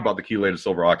we'll talk about the chelated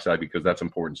silver oxide because that's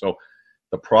important. So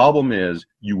the problem is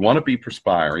you want to be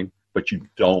perspiring, but you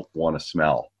don't want to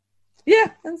smell.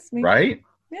 Yeah, that's me. Right?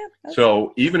 Yeah.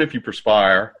 So even if you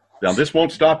perspire, now this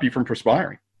won't stop you from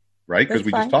perspiring, right? Because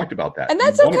we just talked about that. And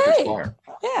that's okay.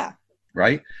 Yeah.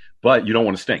 Right? But you don't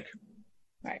want to stink.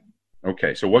 Right.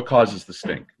 Okay, so what causes the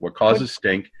stink? What causes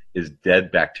stink is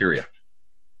dead bacteria.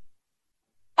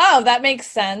 Oh, that makes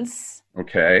sense.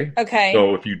 Okay.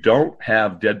 So if you don't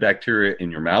have dead bacteria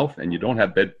in your mouth and you don't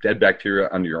have dead bacteria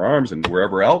under your arms and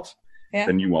wherever else,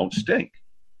 then you won't stink.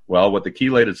 Well, what the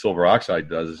chelated silver oxide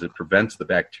does is it prevents the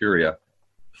bacteria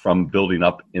from building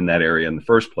up in that area in the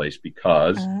first place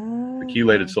because the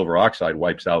chelated silver oxide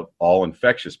wipes out all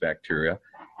infectious bacteria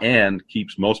and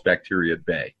keeps most bacteria at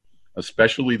bay,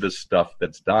 especially the stuff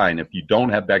that's dying. If you don't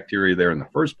have bacteria there in the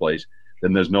first place,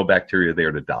 then there's no bacteria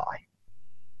there to die.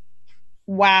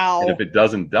 Wow. And if it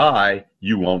doesn't die,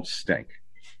 you won't stink.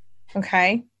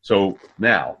 Okay. So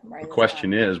now the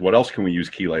question is, what else can we use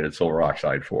chelated silver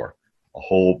oxide for? A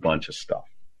whole bunch of stuff.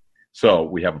 So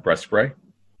we have a breath spray.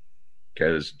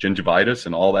 Because gingivitis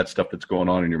and all that stuff that's going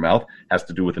on in your mouth has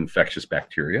to do with infectious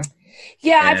bacteria.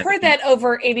 Yeah, I've heard that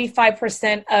over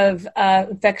 85% of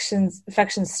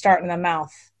infections start in the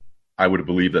mouth. I would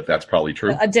believe that that's probably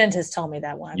true. A dentist told me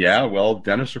that once. Yeah, well,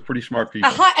 dentists are pretty smart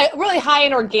people. A really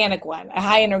high-end organic one. A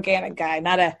high-end organic guy,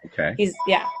 not a... Okay. He's,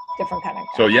 different kind of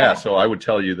guy. So, yeah, so I would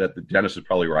tell you that the dentist is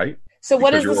probably right. So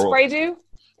what does the spray do?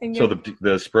 So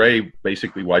the spray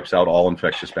basically wipes out all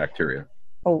infectious bacteria.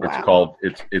 Oh, wow.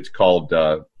 It's called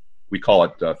we call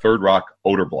it Third Rock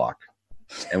Odor Block.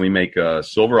 And we make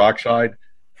silver oxide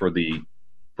for the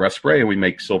breath spray, and we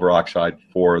make silver oxide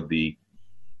for the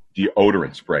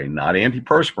deodorant spray, not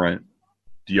antiperspirant,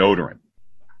 deodorant.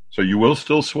 So you will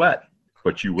still sweat,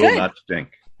 but you will not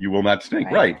stink. You will not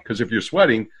stink, right? Because if you're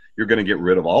sweating, you're going to get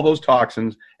rid of all those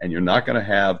toxins, and you're not going to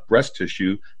have breast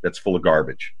tissue that's full of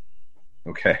garbage.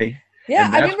 Okay? Yeah,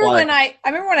 I remember when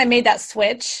I made that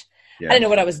switch. Yeah. I didn't know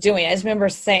what I was doing. I just remember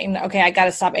saying, okay, I got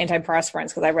to stop antiperspirants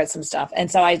because I read some stuff. And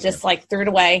so I just threw it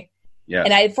away. Yeah.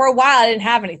 And for a while, I didn't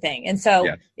have anything. And so,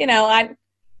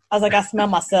 I was like, I smell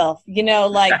myself,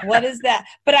 what is that?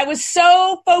 But I was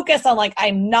so focused on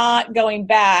I'm not going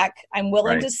back. I'm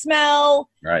willing to smell,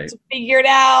 to figure it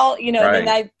out, and then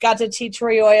I got to tea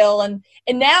tree oil. And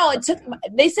now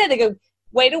they said, they go,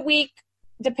 wait a week,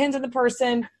 depends on the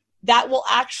person, that will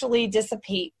actually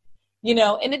dissipate, and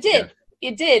it did. Yeah.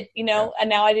 It did, and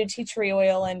now I do tea tree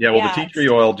oil. And the tea tree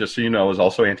oil, just so you know, is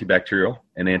also antibacterial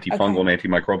and antifungal and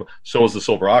antimicrobial. So is the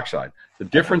silver oxide. The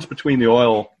difference between the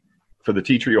oil for the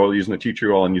tea tree oil, using the tea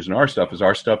tree oil and using our stuff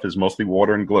is mostly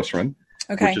water and glycerin,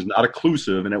 which is not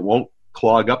occlusive, and it won't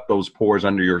clog up those pores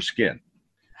under your skin,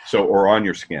 or on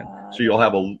your skin. So you'll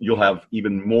have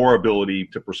even more ability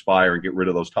to perspire and get rid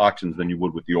of those toxins than you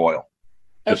would with the oil.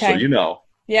 Just so you know.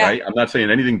 Yeah. Right? I'm not saying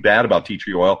anything bad about tea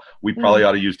tree oil. We probably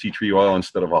ought to use tea tree oil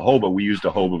instead of jojoba. We used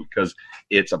jojoba because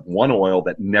it's one oil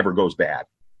that never goes bad.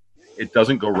 It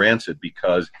doesn't go rancid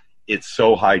because it's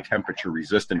so high temperature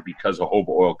resistant because jojoba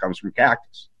oil comes from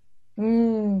cactus.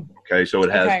 Okay, so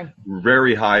it has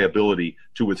very high ability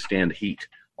to withstand heat.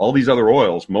 All these other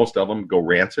oils, most of them go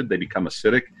rancid. They become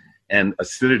acidic, and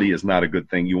acidity is not a good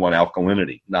thing. You want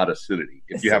alkalinity, not acidity.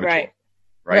 If you have right.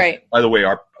 By the way,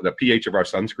 the pH of our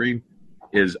sunscreen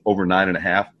is over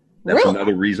 9.5. That's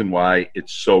another reason why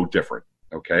it's so different.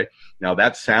 Okay. Now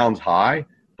that sounds high,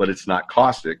 but it's not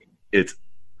caustic. It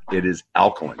is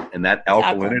alkaline, and that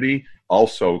alkalinity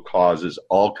also causes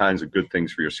all kinds of good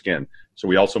things for your skin. So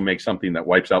we also make something that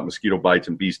wipes out mosquito bites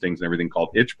and bee stings and everything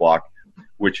called Itch Block,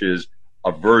 which is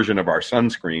a version of our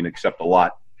sunscreen, except a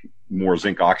lot more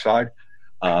zinc oxide.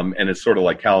 And it's sort of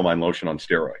like calamine lotion on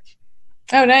steroids.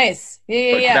 Oh, nice.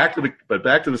 Yeah. Back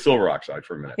to the silver oxide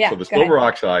for a minute. So the silver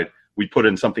oxide, we put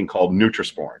in something called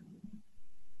Nutrisporin.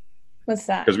 What's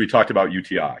that? Because we talked about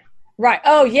UTI. Right.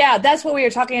 Oh, yeah. That's what we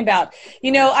were talking about.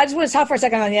 I just want to talk for a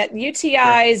second on that.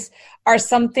 UTIs are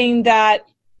something that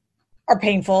are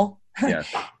painful.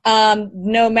 Yes.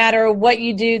 No matter what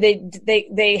you do,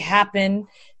 they happen.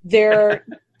 They're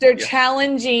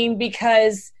challenging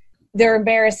because they're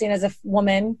embarrassing as a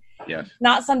woman. Yes.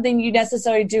 Not something you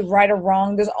necessarily do right or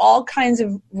wrong. There's all kinds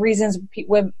of reasons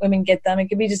women get them. It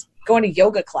could be just going to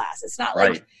yoga class. It's not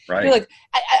like you're like,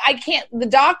 I can't. The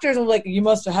doctors are like, you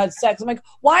must have had sex. I'm like,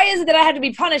 why is it that I had to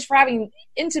be punished for having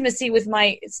intimacy with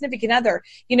my significant other?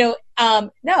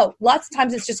 No, lots of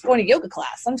times it's just going to yoga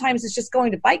class. Sometimes it's just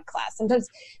going to bike class. Sometimes,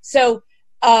 so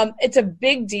it's a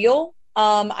big deal.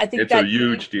 I think it's a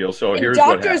huge deal. So here's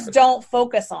doctors don't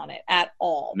focus on it at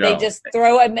all. No. They just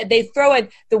throw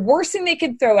it. The worst thing they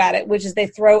can throw at it, which is they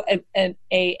throw an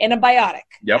antibiotic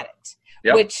at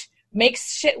it, which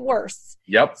makes shit worse.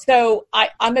 Yep. So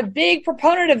I'm a big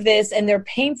proponent of this, and they're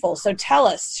painful. So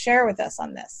share with us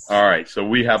on this. All right. So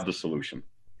we have the solution,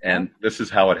 and this is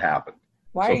how it happened.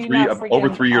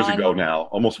 Over 3 years ago now,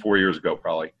 almost 4 years ago,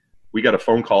 probably, we got a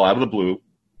phone call out of the blue.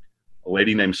 A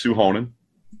lady named Sue Honan.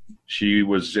 She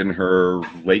was in her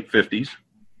late 50s.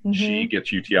 Mm-hmm. She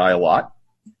gets UTI a lot.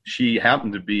 She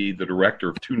happened to be the director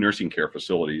of 2 nursing care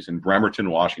facilities in Bremerton,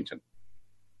 Washington.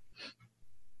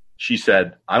 She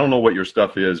said, I don't know what your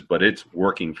stuff is, but it's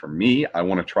working for me. I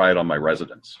want to try it on my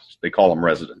residents. They call them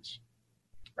residents,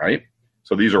 right?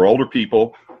 So these are older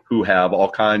people who have all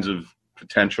kinds of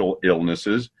potential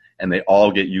illnesses, and they all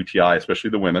get UTI, especially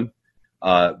the women.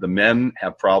 The men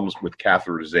have problems with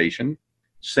catheterization.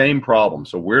 Same problem.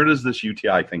 So where does this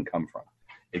UTI thing come from?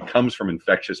 It comes from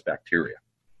infectious bacteria.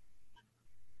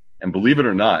 And believe it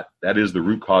or not, that is the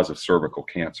root cause of cervical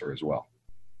cancer as well.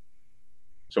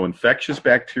 So infectious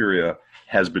bacteria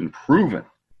has been proven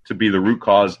to be the root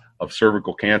cause of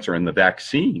cervical cancer, and the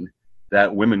vaccine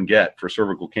that women get for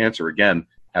cervical cancer, again,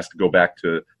 has to go back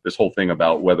to this whole thing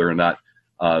about whether or not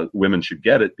women should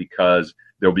get it because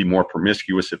they'll be more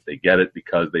promiscuous if they get it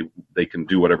because they can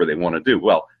do whatever they want to do.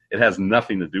 Well, it has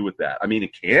nothing to do with that. I mean,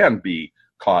 it can be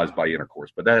caused by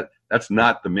intercourse. But that's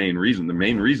not the main reason. The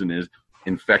main reason is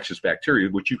infectious bacteria,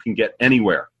 which you can get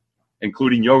anywhere,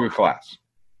 including yoga class,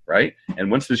 right?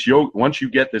 And once you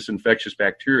get this infectious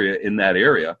bacteria in that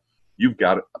area, you've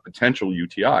got a potential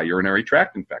UTI, urinary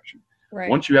tract infection. Right.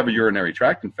 Once you have a urinary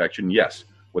tract infection, yes,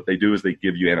 what they do is they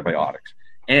give you antibiotics.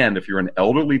 And if you're an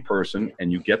elderly person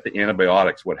and you get the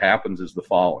antibiotics, what happens is the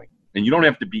following. And you don't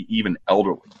have to be even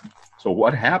elderly. So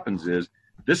what happens is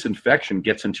this infection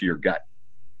gets into your gut.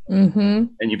 Mm-hmm.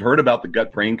 And you've heard about the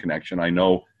gut-brain connection. I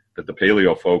know that the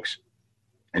paleo folks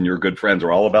and your good friends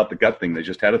are all about the gut thing. They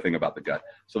just had a thing about the gut.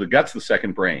 So the gut's the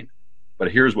second brain. But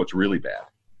here's what's really bad.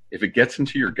 If it gets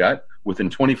into your gut, within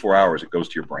 24 hours, it goes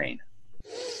to your brain.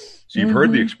 So you've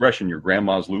heard the expression, your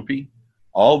grandma's loopy.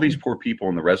 All these poor people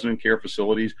in the resident care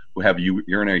facilities who have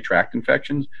urinary tract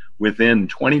infections, within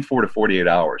 24 to 48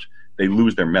 hours, they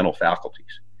lose their mental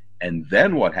faculties. And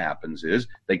then what happens is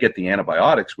they get the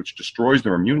antibiotics, which destroys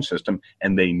their immune system,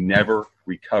 and they never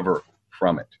recover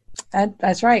from it.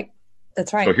 That's right.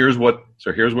 That's right. So here's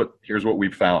what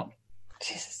we've found.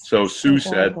 Jesus, so Sue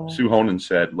horrible. Sue Honan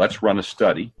said, let's run a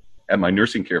study at my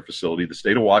nursing care facility. The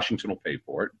state of Washington will pay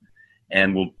for it,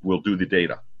 and we'll do the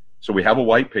data. So we have a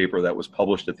white paper that was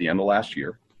published at the end of last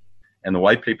year, and the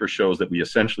white paper shows that we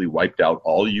essentially wiped out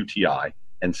all UTI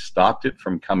and stopped it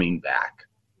from coming back.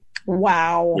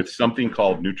 Wow. With something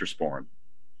called Nutrisporin.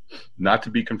 Not to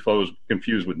be confused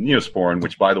with Neosporin,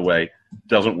 which, by the way,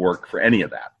 doesn't work for any of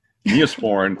that.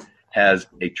 Neosporin has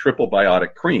a triple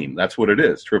biotic cream. That's what it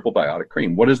is, triple biotic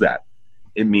cream. What is that?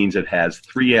 It means it has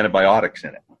 3 antibiotics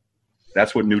in it.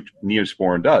 That's what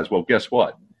Neosporin does. Well, guess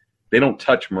what? They don't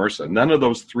touch MRSA. None of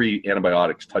those 3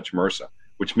 antibiotics touch MRSA,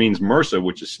 which means MRSA,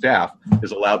 which is staph,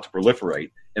 is allowed to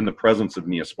proliferate in the presence of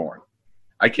Neosporin.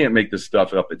 I can't make this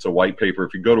stuff up. It's a white paper.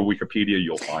 If you go to Wikipedia,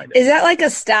 you'll find it. Is that like a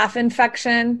staph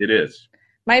infection? It is.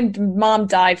 My mom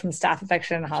died from staph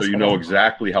infection in the hospital. So you know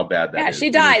exactly how bad that is. Yeah,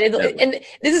 she died. And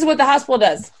this is what the hospital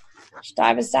does. She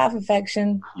died of staph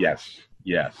infection. Yes.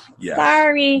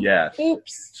 Sorry. Yes.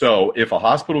 Oops. So if a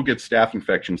hospital gets staph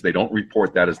infections, they don't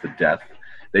report that as the death.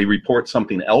 They report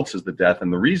something else as the death.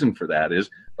 And the reason for that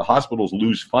is the hospitals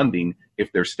lose funding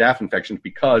if there's staph infections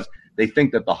because they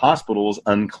think that the hospital is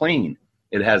unclean.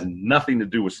 It has nothing to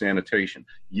do with sanitation.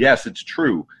 Yes, it's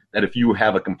true that if you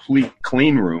have a complete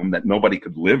clean room that nobody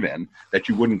could live in, that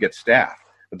you wouldn't get staph.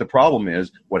 But the problem is,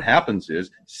 what happens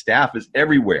is staph is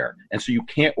everywhere, and so you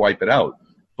can't wipe it out.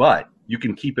 But you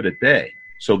can keep it at bay.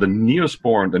 So the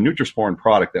Neosporin, the Nutrisporin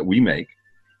product that we make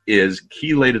is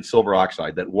chelated silver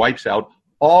oxide that wipes out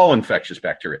all infectious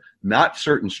bacteria, not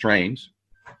certain strains,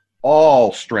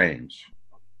 all strains.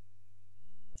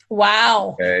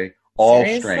 Wow. Okay. All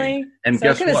Seriously? strains. And so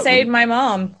guess I could have what? saved my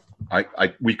mom.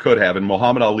 We could have, and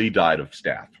Muhammad Ali died of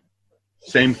staph.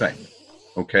 Same thing,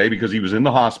 okay? Because he was in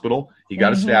the hospital, he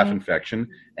got a staph infection,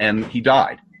 and he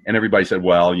died. And everybody said,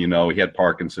 well, you know, he had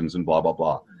Parkinson's and blah, blah,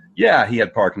 blah. Yeah, he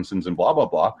had Parkinson's and blah, blah,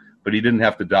 blah, but he didn't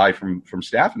have to die from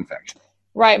staph infection.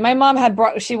 Right. My mom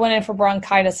she went in for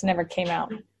bronchitis and never came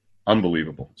out.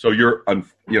 Unbelievable. So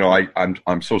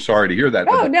I'm so sorry to hear that.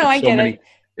 Oh, no, I get it.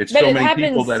 It's but so it many happens,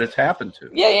 people that it's happened to.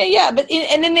 Yeah. But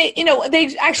and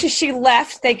then she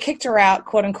left. They kicked her out,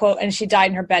 quote unquote, and she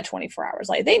died in her bed 24 hours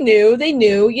later. They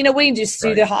knew. You know, we can just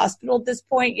sue the hospital at this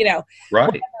point. You know, right?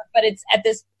 Whatever. But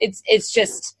it's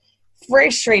just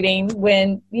frustrating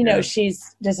when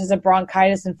she's just as a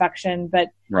bronchitis infection. But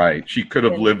right, she could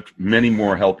have lived many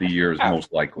more healthy years,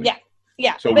 most likely.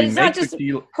 Yeah. So but it's not just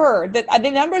her.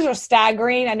 The numbers are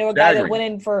staggering. I know a guy that went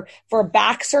in for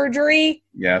back surgery.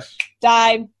 Yes.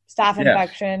 Died, staph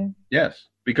infection. Yes,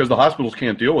 because the hospitals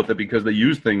can't deal with it because they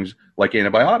use things like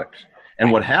antibiotics.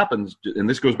 And what happens, and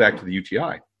this goes back to the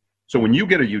UTI. So when you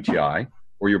get a UTI,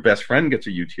 or your best friend gets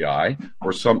a UTI,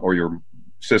 or your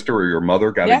sister or your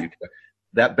mother got a UTI,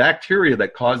 that bacteria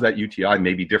that caused that UTI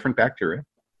may be different bacteria.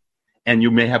 And you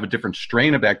may have a different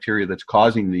strain of bacteria that's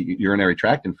causing the urinary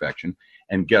tract infection.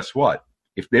 And guess what?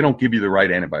 If they don't give you the right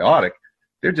antibiotic,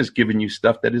 they're just giving you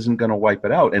stuff that isn't going to wipe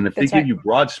it out. And if they give you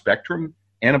broad spectrum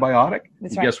antibiotic,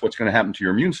 guess what's going to happen to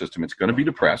your immune system? It's going to be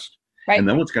depressed. Right. And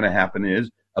then what's going to happen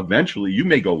is eventually you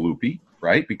may go loopy,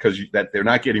 right? Because they're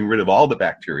not getting rid of all the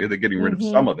bacteria. They're getting rid of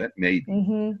some of it, maybe.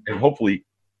 And hopefully,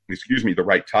 the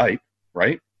right type,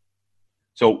 right?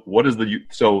 So what's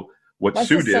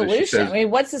Sue did is she says, I mean,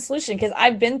 what's the solution? Because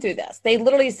I've been through this. They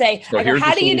literally say,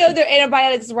 how do you know their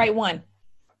antibiotic is the right one?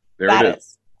 There it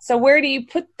is. So where do you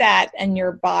put that in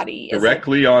your body?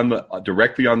 Directly on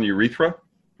the urethra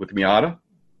with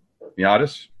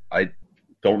meatus. I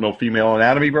don't know female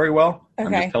anatomy very well. Okay.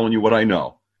 I'm just telling you what I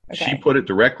know. Okay. She put it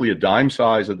directly a dime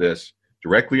size of this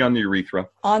directly on the urethra.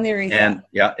 On the urethra. And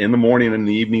in the morning and in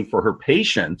the evening for her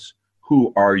patients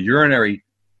who are urinary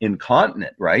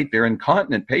incontinent, right? They're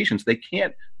incontinent patients. They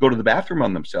can't go to the bathroom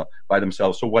by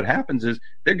themselves. So what happens is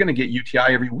they're going to get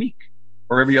UTI every week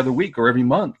or every other week or every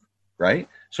month, right?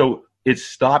 So it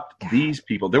stopped these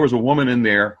people. There was a woman in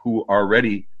there who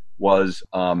already was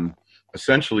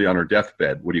essentially on her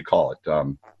deathbed. What do you call it?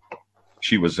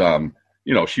 She was,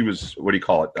 she was, what do you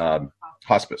call it?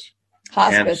 Hospice.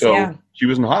 And so she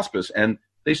was in hospice, and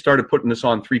they started putting this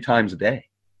on 3 times a day.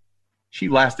 She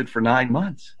lasted for 9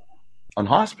 months on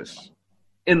hospice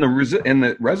in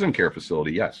the resident care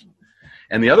facility, yes.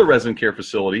 And the other resident care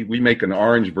facility, we make an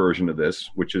orange version of this,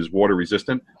 which is water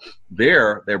resistant.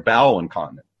 They're bowel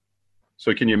incontinent.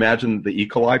 So can you imagine the E.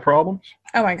 coli problems?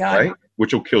 Oh my God! Right,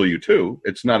 which will kill you too.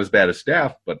 It's not as bad as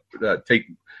staph, but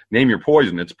name your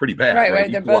poison. It's pretty bad.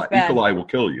 Right. They're both bad. E. coli will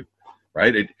kill you.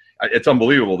 Right. It's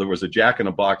unbelievable. There was a Jack in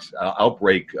the Box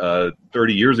outbreak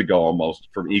 30 years ago almost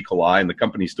from E. coli, and the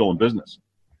company's still in business.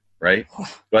 Right.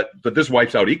 But this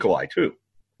wipes out E. coli too.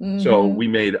 Mm-hmm. So we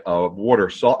made a water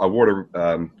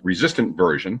resistant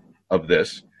version of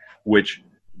this, which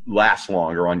lasts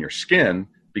longer on your skin,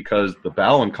 because the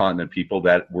bowel incontinent people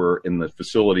that were in the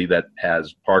facility that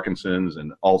has Parkinson's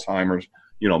and Alzheimer's,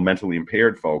 mentally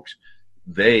impaired folks,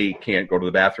 they can't go to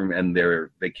the bathroom, and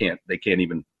they can't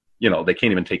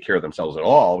even take care of themselves at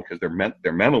all because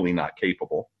they're mentally not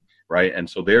capable, right? And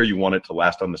so there you want it to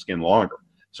last on the skin longer.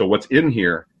 So what's in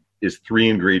here is 3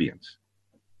 ingredients.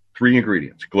 3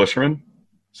 ingredients: glycerin,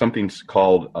 something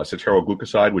called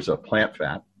ceteroglucoside, which is a plant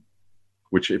fat,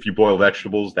 which if you boil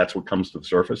vegetables, that's what comes to the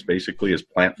surface, basically, is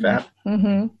plant fat.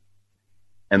 Mm-hmm.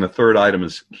 And the third item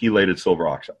is chelated silver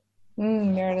oxide.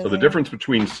 So the difference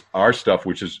between our stuff,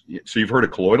 which is, so you've heard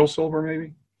of colloidal silver,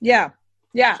 maybe? Yeah.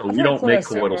 So we don't make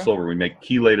colloidal silver. We make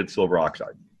chelated silver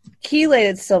oxide.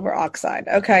 Chelated silver oxide.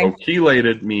 Okay. So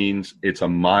chelated means it's a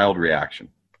mild reaction.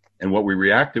 And what we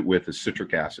react it with is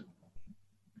citric acid.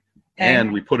 Okay.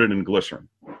 And we put it in glycerin.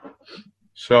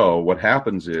 So what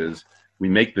happens is we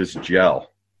make this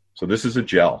gel. So this is a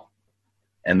gel.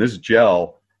 And this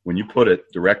gel, when you put it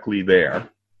directly there,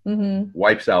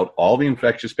 wipes out all the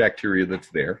infectious bacteria that's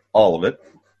there, all of it,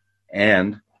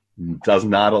 and does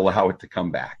not allow it to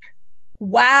come back.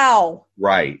 Wow.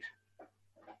 Right.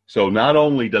 So not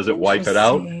only does it wipe it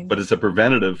out, but it's a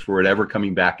preventative for it ever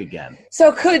coming back again.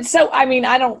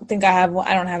 I don't think I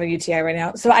don't have a UTI right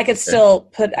now. So I could still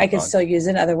still use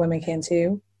it. Other women can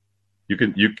too. You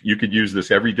could use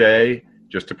this every day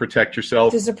just to protect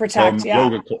yourself. Just to protect,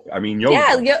 yoga.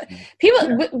 Yeah,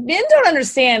 men don't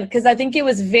understand, because I think it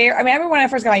was I remember when I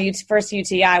first got my first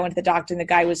UTI, I went to the doctor and the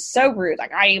guy was so rude.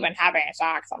 Like, are you even having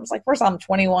sex? I was like, first of all, I'm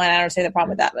 21. I don't understand the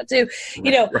problem with that. But too,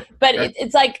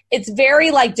 it's like, it's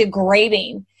very like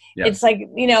degrading. Yes. It's like,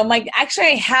 I'm like, actually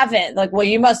I haven't. Like, well,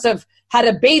 you must have had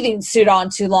a bathing suit on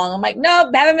too long. I'm like, no,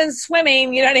 haven't been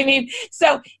swimming. You know what I mean?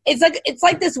 So it's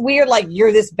like this weird, like,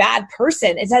 you're this bad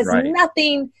person. It has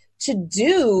nothing to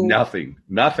do. Nothing.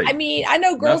 I mean, I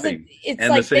know girls that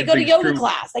like they go to yoga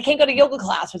class. They can't go to yoga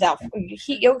class without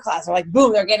heat yoga class. They're like,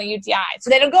 boom, they're getting UTI. So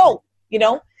they don't go,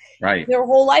 Right. Their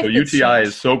whole life. So UTI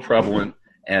is so prevalent,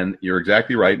 and you're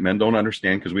exactly right. Men don't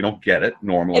understand because we don't get it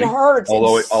normally. It hurts.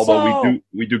 Although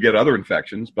we do get other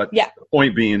infections, but the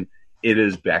point being, it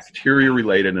is bacteria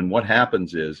related, and what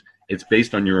happens is it's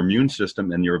based on your immune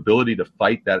system and your ability to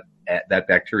fight that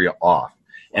bacteria off.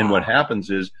 And what happens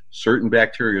is certain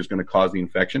bacteria is going to cause the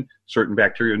infection, certain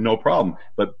bacteria, no problem.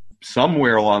 But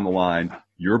somewhere along the line,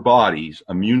 your body's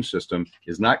immune system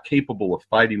is not capable of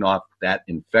fighting off that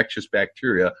infectious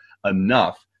bacteria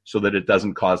enough so that it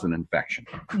doesn't cause an infection.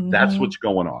 That's what's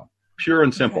going on. Pure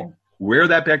and simple. Okay. Where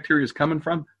that bacteria is coming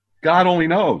from, God only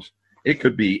knows. It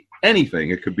could be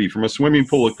anything. It could be from a swimming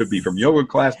pool. It could be from yoga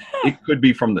class. It could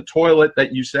be from the toilet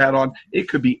that you sat on. It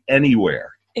could be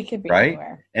anywhere. It could be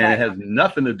anywhere. And it has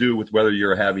nothing to do with whether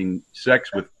you're having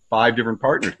sex with 5 different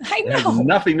partners. I know. It has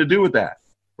nothing to do with that,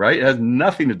 right? It has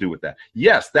nothing to do with that.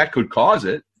 Yes, that could cause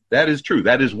it. That is true.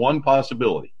 That is one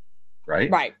possibility,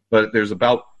 right? Right. But there's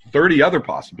about 30 other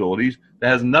possibilities that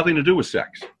has nothing to do with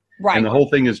sex. Right. And the whole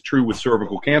thing is true with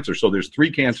cervical cancer. So there's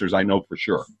 3 cancers I know for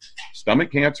sure: stomach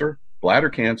cancer, bladder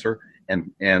cancer,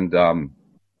 and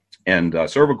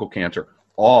cervical cancer.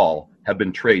 All have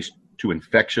been traced to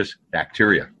infectious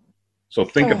bacteria. So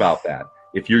think about that.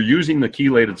 If you're using the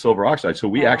chelated silver oxide, so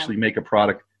we actually make a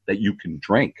product that you can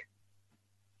drink.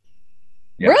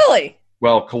 Yeah. Really?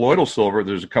 Well, colloidal silver,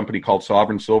 there's a company called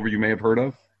Sovereign Silver you may have heard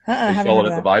of. They sell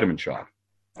it at the vitamin shop.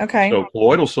 Okay. So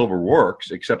colloidal silver works,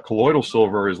 except colloidal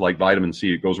silver is like vitamin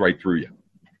C. It goes right through you.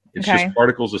 It's just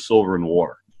particles of silver in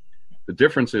water. The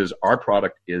difference is our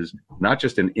product is not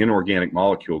just an inorganic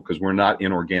molecule, because we're not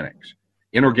inorganics.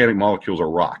 Inorganic molecules are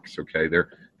rocks, okay? They're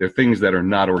things that are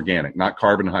not organic, not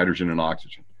carbon, hydrogen, and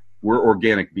oxygen. We're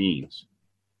organic beings.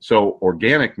 So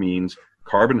organic means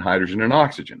carbon, hydrogen, and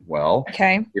oxygen. Well,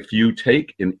 Okay. if you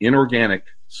take an inorganic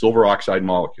silver oxide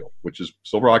molecule, which is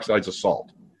silver oxide's a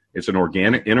salt, it's an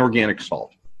inorganic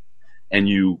salt, and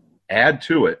you add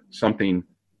to it something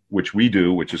which we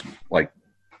do, which is like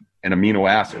an amino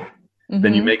acid,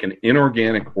 then you make an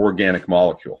inorganic organic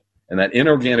molecule. And that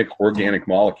inorganic organic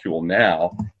molecule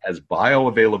now has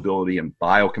bioavailability and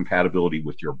biocompatibility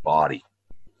with your body.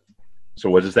 So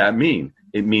what does that mean?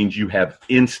 It means you have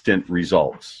instant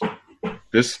results.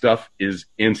 This stuff is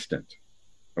instant,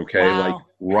 okay? Wow. Like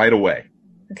right away.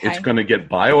 Okay. It's going to get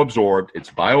bioabsorbed. It's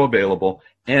bioavailable.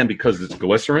 And because it's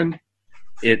glycerin,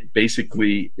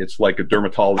 it's like a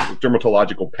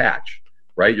dermatological patch,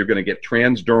 right? You're going to get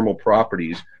transdermal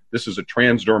properties. This is a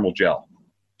transdermal gel.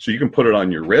 So you can put it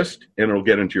on your wrist and it'll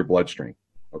get into your bloodstream.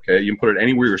 Okay. You can put it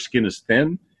anywhere your skin is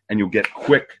thin and you'll get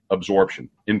quick absorption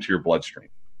into your bloodstream,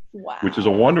 Wow. which is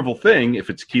a wonderful thing if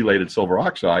it's chelated silver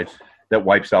oxide that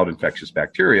wipes out infectious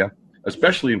bacteria,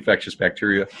 especially infectious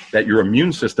bacteria that your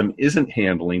immune system isn't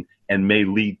handling and may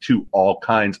lead to all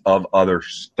kinds of other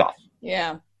stuff.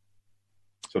 Yeah.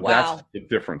 So Wow. that's the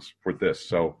difference for this.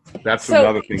 So that's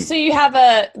another thing. So you have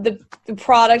the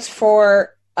product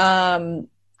for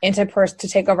to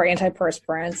take over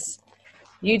antiperspirants,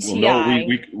 UTI. Well, no,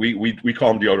 we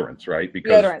call them deodorants, right?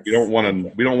 Because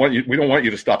Deodorants. we don't want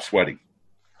you to stop sweating,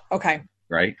 Okay.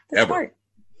 right? That's smart.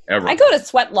 Ever. I go to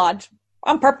Sweat Lodge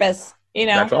on purpose. You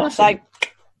know, That's awesome. It's like,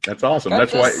 That's awesome. Get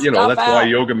That's why, this that's stuff why out.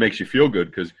 yoga makes you feel good.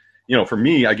 Because, for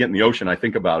me, I get in the ocean, I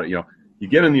think about it, you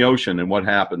get in the ocean and what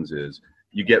happens is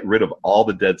you get rid of all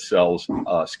the dead cells,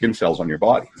 skin cells on your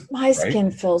body. my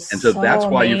skin feels And so that's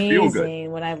why you feel good.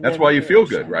 amazing when I That's live why in you the feel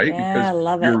ocean. good, right? Yeah, Because I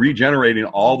love you're it. regenerating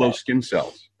all Love those it. skin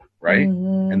cells, right?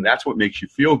 Mhm. And that's what makes you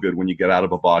feel good when you get out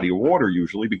of a body of water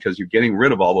usually, because you're getting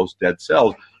rid of all those dead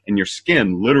cells and your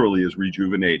skin literally is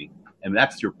rejuvenating. And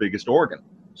that's your biggest organ.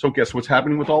 So guess what's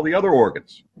happening with all the other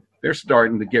organs? They're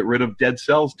starting to get rid of dead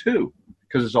cells too,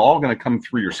 because it's all going to come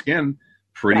through your skin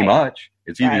pretty Right. much.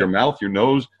 It's either Right. your mouth, your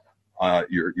nose,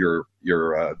 your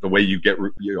the way you get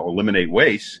eliminate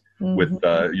waste with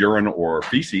urine or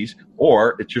feces,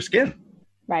 or it's your skin.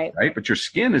 Right. Right? But your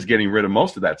skin is getting rid of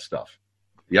most of that stuff.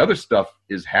 The other stuff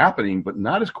is happening, but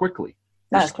not as quickly.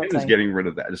 Not Your as skin quickly. is getting rid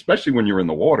of that, especially when you're in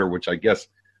the water, which I guess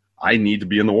I need to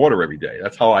be in the water every day.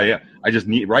 That's how I am. I just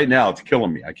need, right now, it's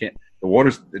killing me. I can't,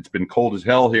 it's been cold as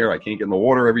hell here. I can't get in the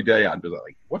water every day. I'm just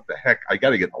like, what the heck? I got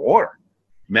to get in the water.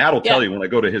 Matt will tell you when I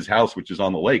go to his house, which is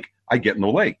on the lake, I get in the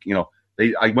lake.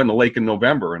 I went in the lake in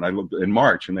November and I looked in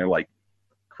March and they're like,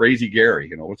 crazy Gerry,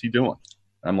 what's he doing?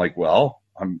 I'm like, well,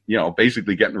 I'm,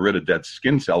 basically getting rid of dead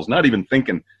skin cells, not even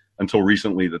thinking until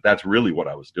recently that that's really what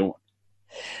I was doing.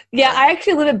 Yeah, I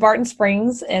actually live in Barton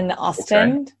Springs in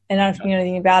Austin, and I don't know if you know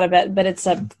anything about it, but it's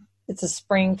a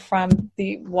spring from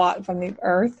the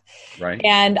earth, Right.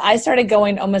 And I started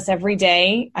going almost every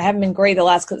day. I haven't been great the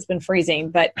last because it's been freezing,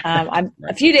 but I'm Right.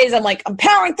 a few days. I'm like I'm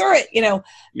powering through it,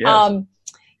 Yes.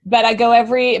 But I've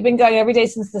been going every day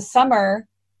since the summer.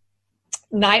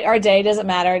 Night or day doesn't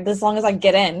matter as long as I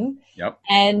get in. Yep.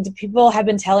 And people have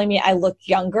been telling me I look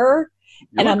younger,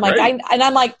 You look great.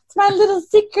 I'm like, it's my little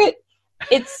secret.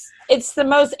 It's the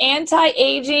most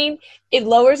anti-aging. It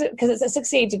lowers it because it's at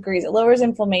 68 degrees. It lowers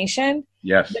inflammation.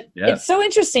 Yes. It's so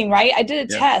interesting, right? I did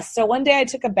a Yeah. test. So one day I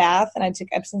took a bath and I took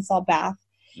Epsom salt bath,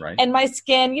 Right. and my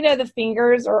skin, the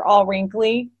fingers are all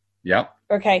wrinkly. Yep.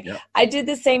 Okay. Yep. I did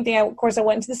the same thing. Of course, I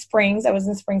went into the springs. I was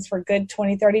in springs for a good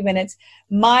 20, 30 minutes.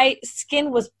 My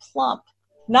skin was plump,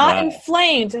 not Wow.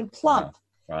 inflamed, and plump.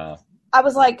 Wow. I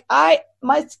was like,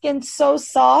 my skin's so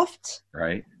soft.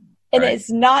 Right. And Right. it's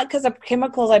not because of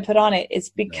chemicals I put on it. It's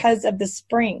because of the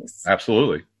springs.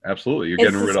 Absolutely. You're It's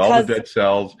getting rid just of all the 'cause- dead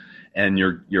cells, and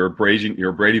you're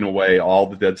abrading away all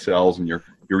the dead cells, and you're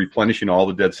replenishing all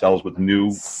the dead cells with new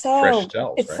So fresh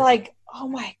cells. it's right? like, oh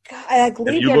my God. I And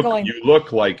leave there going, you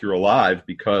look like you're alive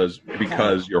because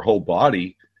your whole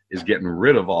body is getting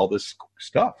rid of all this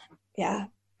stuff. yeah.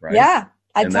 Right. Yeah.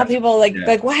 I And tell that's- people like,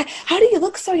 yeah. why? How do you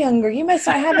look so younger? You must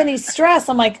not have any stress.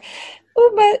 I'm like,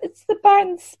 oh, but it's the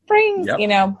Barton Springs, Yep.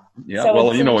 Yeah. Yeah. So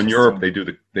Well, it's in Europe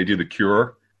interesting. they do the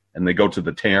cure, and they go to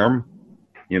the therm,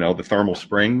 the thermal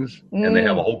springs, and they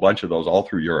have a whole bunch of those all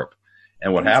through Europe.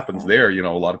 And what That's happens cool. there,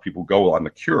 a lot of people go on the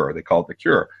cure. They call it the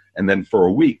cure. And then for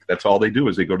a week, that's all they do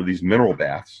is they go to these mineral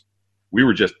baths. We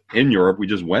were just in Europe. We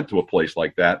just went to a place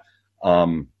like that,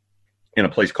 in a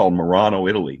place called Murano,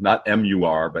 Italy. Not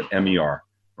M-U-R, but M-E-R,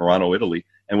 Murano, Italy.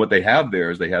 And what they have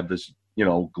there is they have this,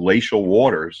 glacial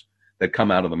waters that come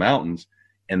out of the mountains,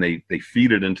 and they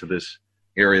feed it into this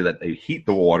area that they heat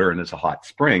the water, and it's a hot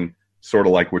spring, sort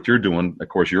of like what you're doing. Of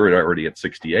course, you're already at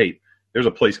 68. There's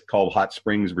a place called Hot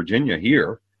Springs, Virginia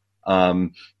here.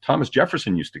 Thomas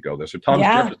Jefferson used to go there. So Thomas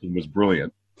Jefferson was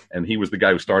brilliant, and he was the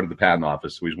guy who started the patent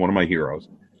office. So he's one of my heroes.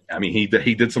 I mean, he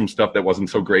did some stuff that wasn't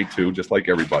so great too, just like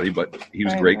everybody, but he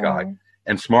was a great guy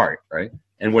and smart, right?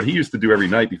 And what he used to do every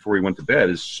night before he went to bed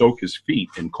is soak his feet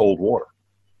in cold water.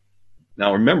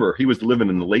 Now, remember, he was living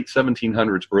in the late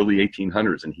 1700s, early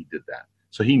 1800s, and he did that.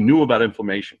 So he knew about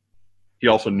inflammation. He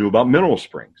also knew about mineral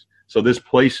springs. So this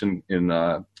place in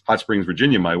Hot Springs,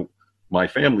 Virginia, my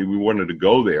family, we wanted to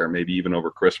go there maybe even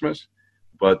over Christmas,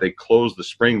 but they closed the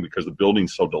spring because the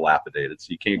building's so dilapidated,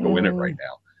 so you can't go in it right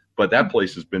now. But that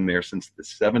place has been there since the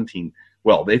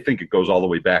they think it goes all the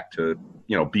way back to,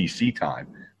 BC time,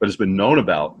 but it's been known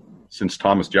about since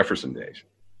Thomas Jefferson days,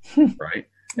 right?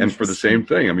 And for the same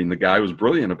thing, I mean, the guy was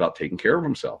brilliant about taking care of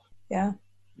himself. Yeah.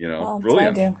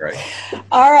 Brilliant. Right.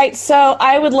 All right. So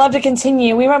I would love to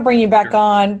continue. We might bring you back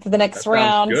on for the next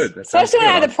round. Good. Especially when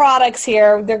I have the products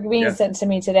here. They're being sent to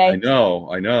me today. I know.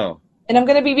 And I'm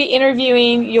going to be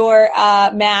interviewing your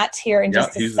Matt here in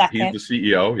just a second. He's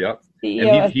the CEO. Yep.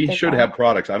 CEO and he should have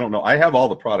products. I don't know. I have all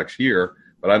the products here,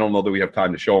 but I don't know that we have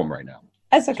time to show them right now.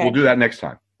 That's okay. So we'll do that next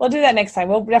time. We'll do that next time.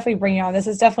 We'll definitely bring you on. This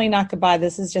is definitely not goodbye.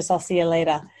 This is just I'll see you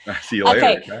later. See you later.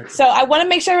 Okay. Exactly. So I want to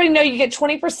make sure everybody know you get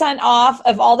 20% off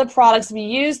of all the products. If you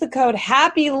use the code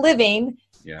Happy Living,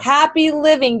 Happy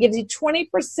Living gives you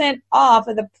 20% off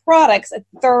of the products at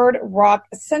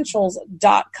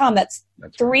thirdrockessentials.com. That's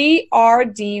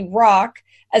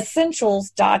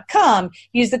 3rdrockessentials.com.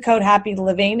 Use the code Happy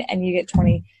Living and you get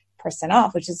 20%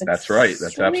 off, which is That's right.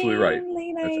 That's absolutely right.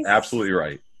 Nice. That's absolutely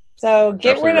right. So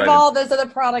get rid of all those other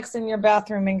products in your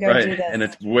bathroom and go do this. And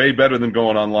it's way better than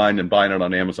going online and buying it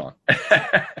on Amazon.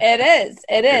 It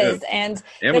is. And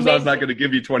Amazon's not going to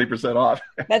give you 20% off.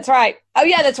 That's right. Oh,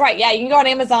 yeah, that's right. Yeah, you can go on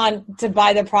Amazon to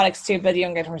buy their products too, but you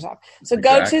don't get 20% off. So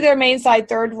go to their main site,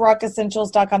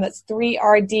 thirdrockessentials.com. That's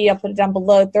 3RD. I'll put it down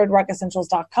below,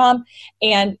 thirdrockessentials.com.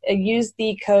 And use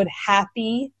the code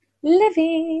Happy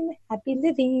Living. Happy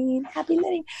Living. Happy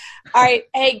Living. All right.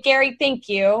 Hey, Gerry, thank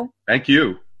you. Thank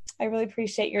you. I really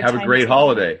appreciate your time. Have a great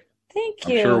holiday. Thank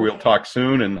you. I'm sure we'll talk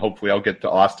soon, and hopefully I'll get to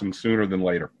Austin sooner than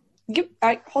later. All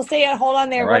right, hold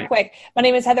on there real quick. My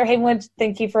name is Heather Havenwood.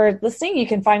 Thank you for listening. You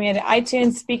can find me at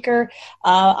iTunes, Speaker,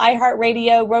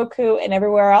 iHeartRadio, Roku, and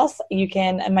everywhere else. You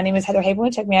can. And my name is Heather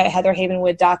Havenwood. Check me out at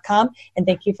heatherhavenwood.com. And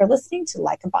thank you for listening to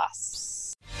Like a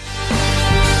Boss.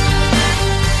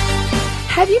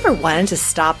 Have you ever wanted to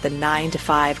stop the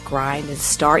 9-to-5 grind and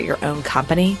start your own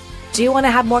company? Do you want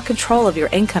to have more control of your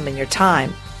income and your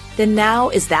time? Then now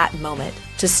is that moment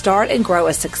to start and grow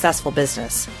a successful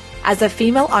business. As a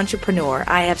female entrepreneur,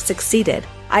 I have succeeded.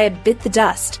 I have bit the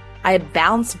dust. I have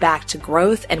bounced back to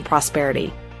growth and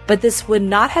prosperity. But this would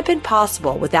not have been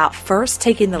possible without first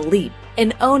taking the leap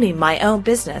and owning my own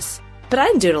business. But I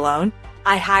didn't do it alone.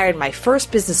 I hired my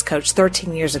first business coach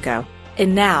 13 years ago.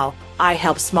 And now I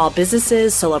help small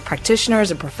businesses, solo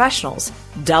practitioners, and professionals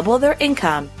double their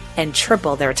income and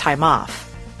triple their time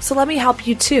off. So let me help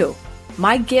you too.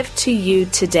 My gift to you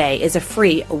today is a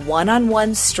free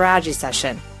one-on-one strategy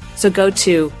session. So go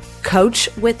to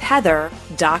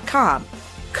coachwithheather.com,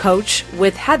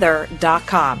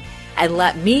 coachwithheather.com, and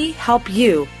let me help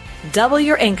you double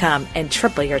your income and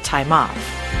triple your time off.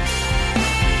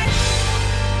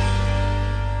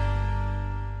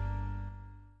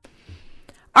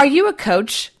 Are you a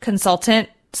coach, consultant,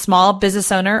 small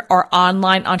business owner, or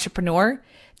online entrepreneur?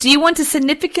 Do you want to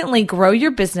significantly grow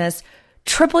your business,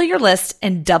 triple your list,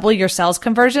 and double your sales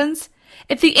conversions?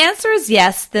 If the answer is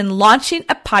yes, then launching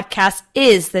a podcast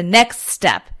is the next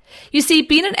step. You see,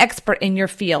 being an expert in your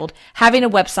field, having a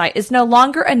website is no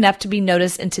longer enough to be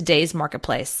noticed in today's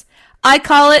marketplace. I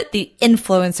call it the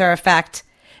influencer effect.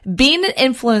 Being an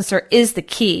influencer is the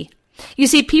key. You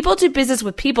see, people do business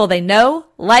with people they know,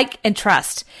 like, and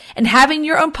trust. And having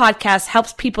your own podcast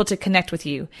helps people to connect with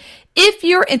you. If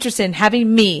you're interested in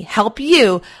having me help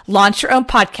you launch your own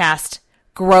podcast,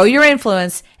 grow your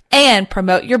influence, and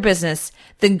promote your business,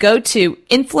 then go to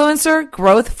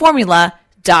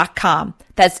influencergrowthformula.com.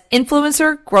 That's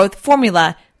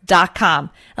influencergrowthformula.com.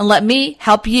 And let me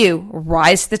help you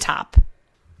rise to the top.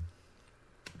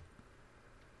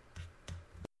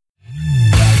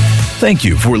 Thank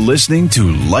you for listening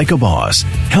to Like a Boss,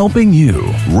 helping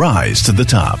you rise to the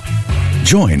top.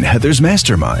 Join Heather's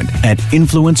mastermind at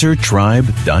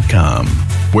influencertribe.com,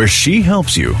 where she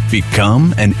helps you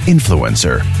become an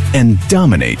influencer and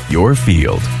dominate your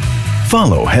field.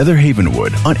 Follow Heather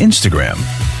Havenwood on Instagram.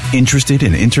 Interested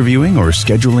in interviewing or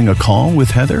scheduling a call with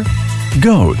Heather?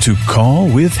 Go to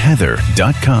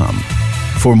callwithheather.com.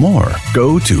 For more,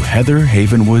 go to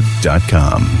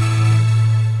heatherhavenwood.com.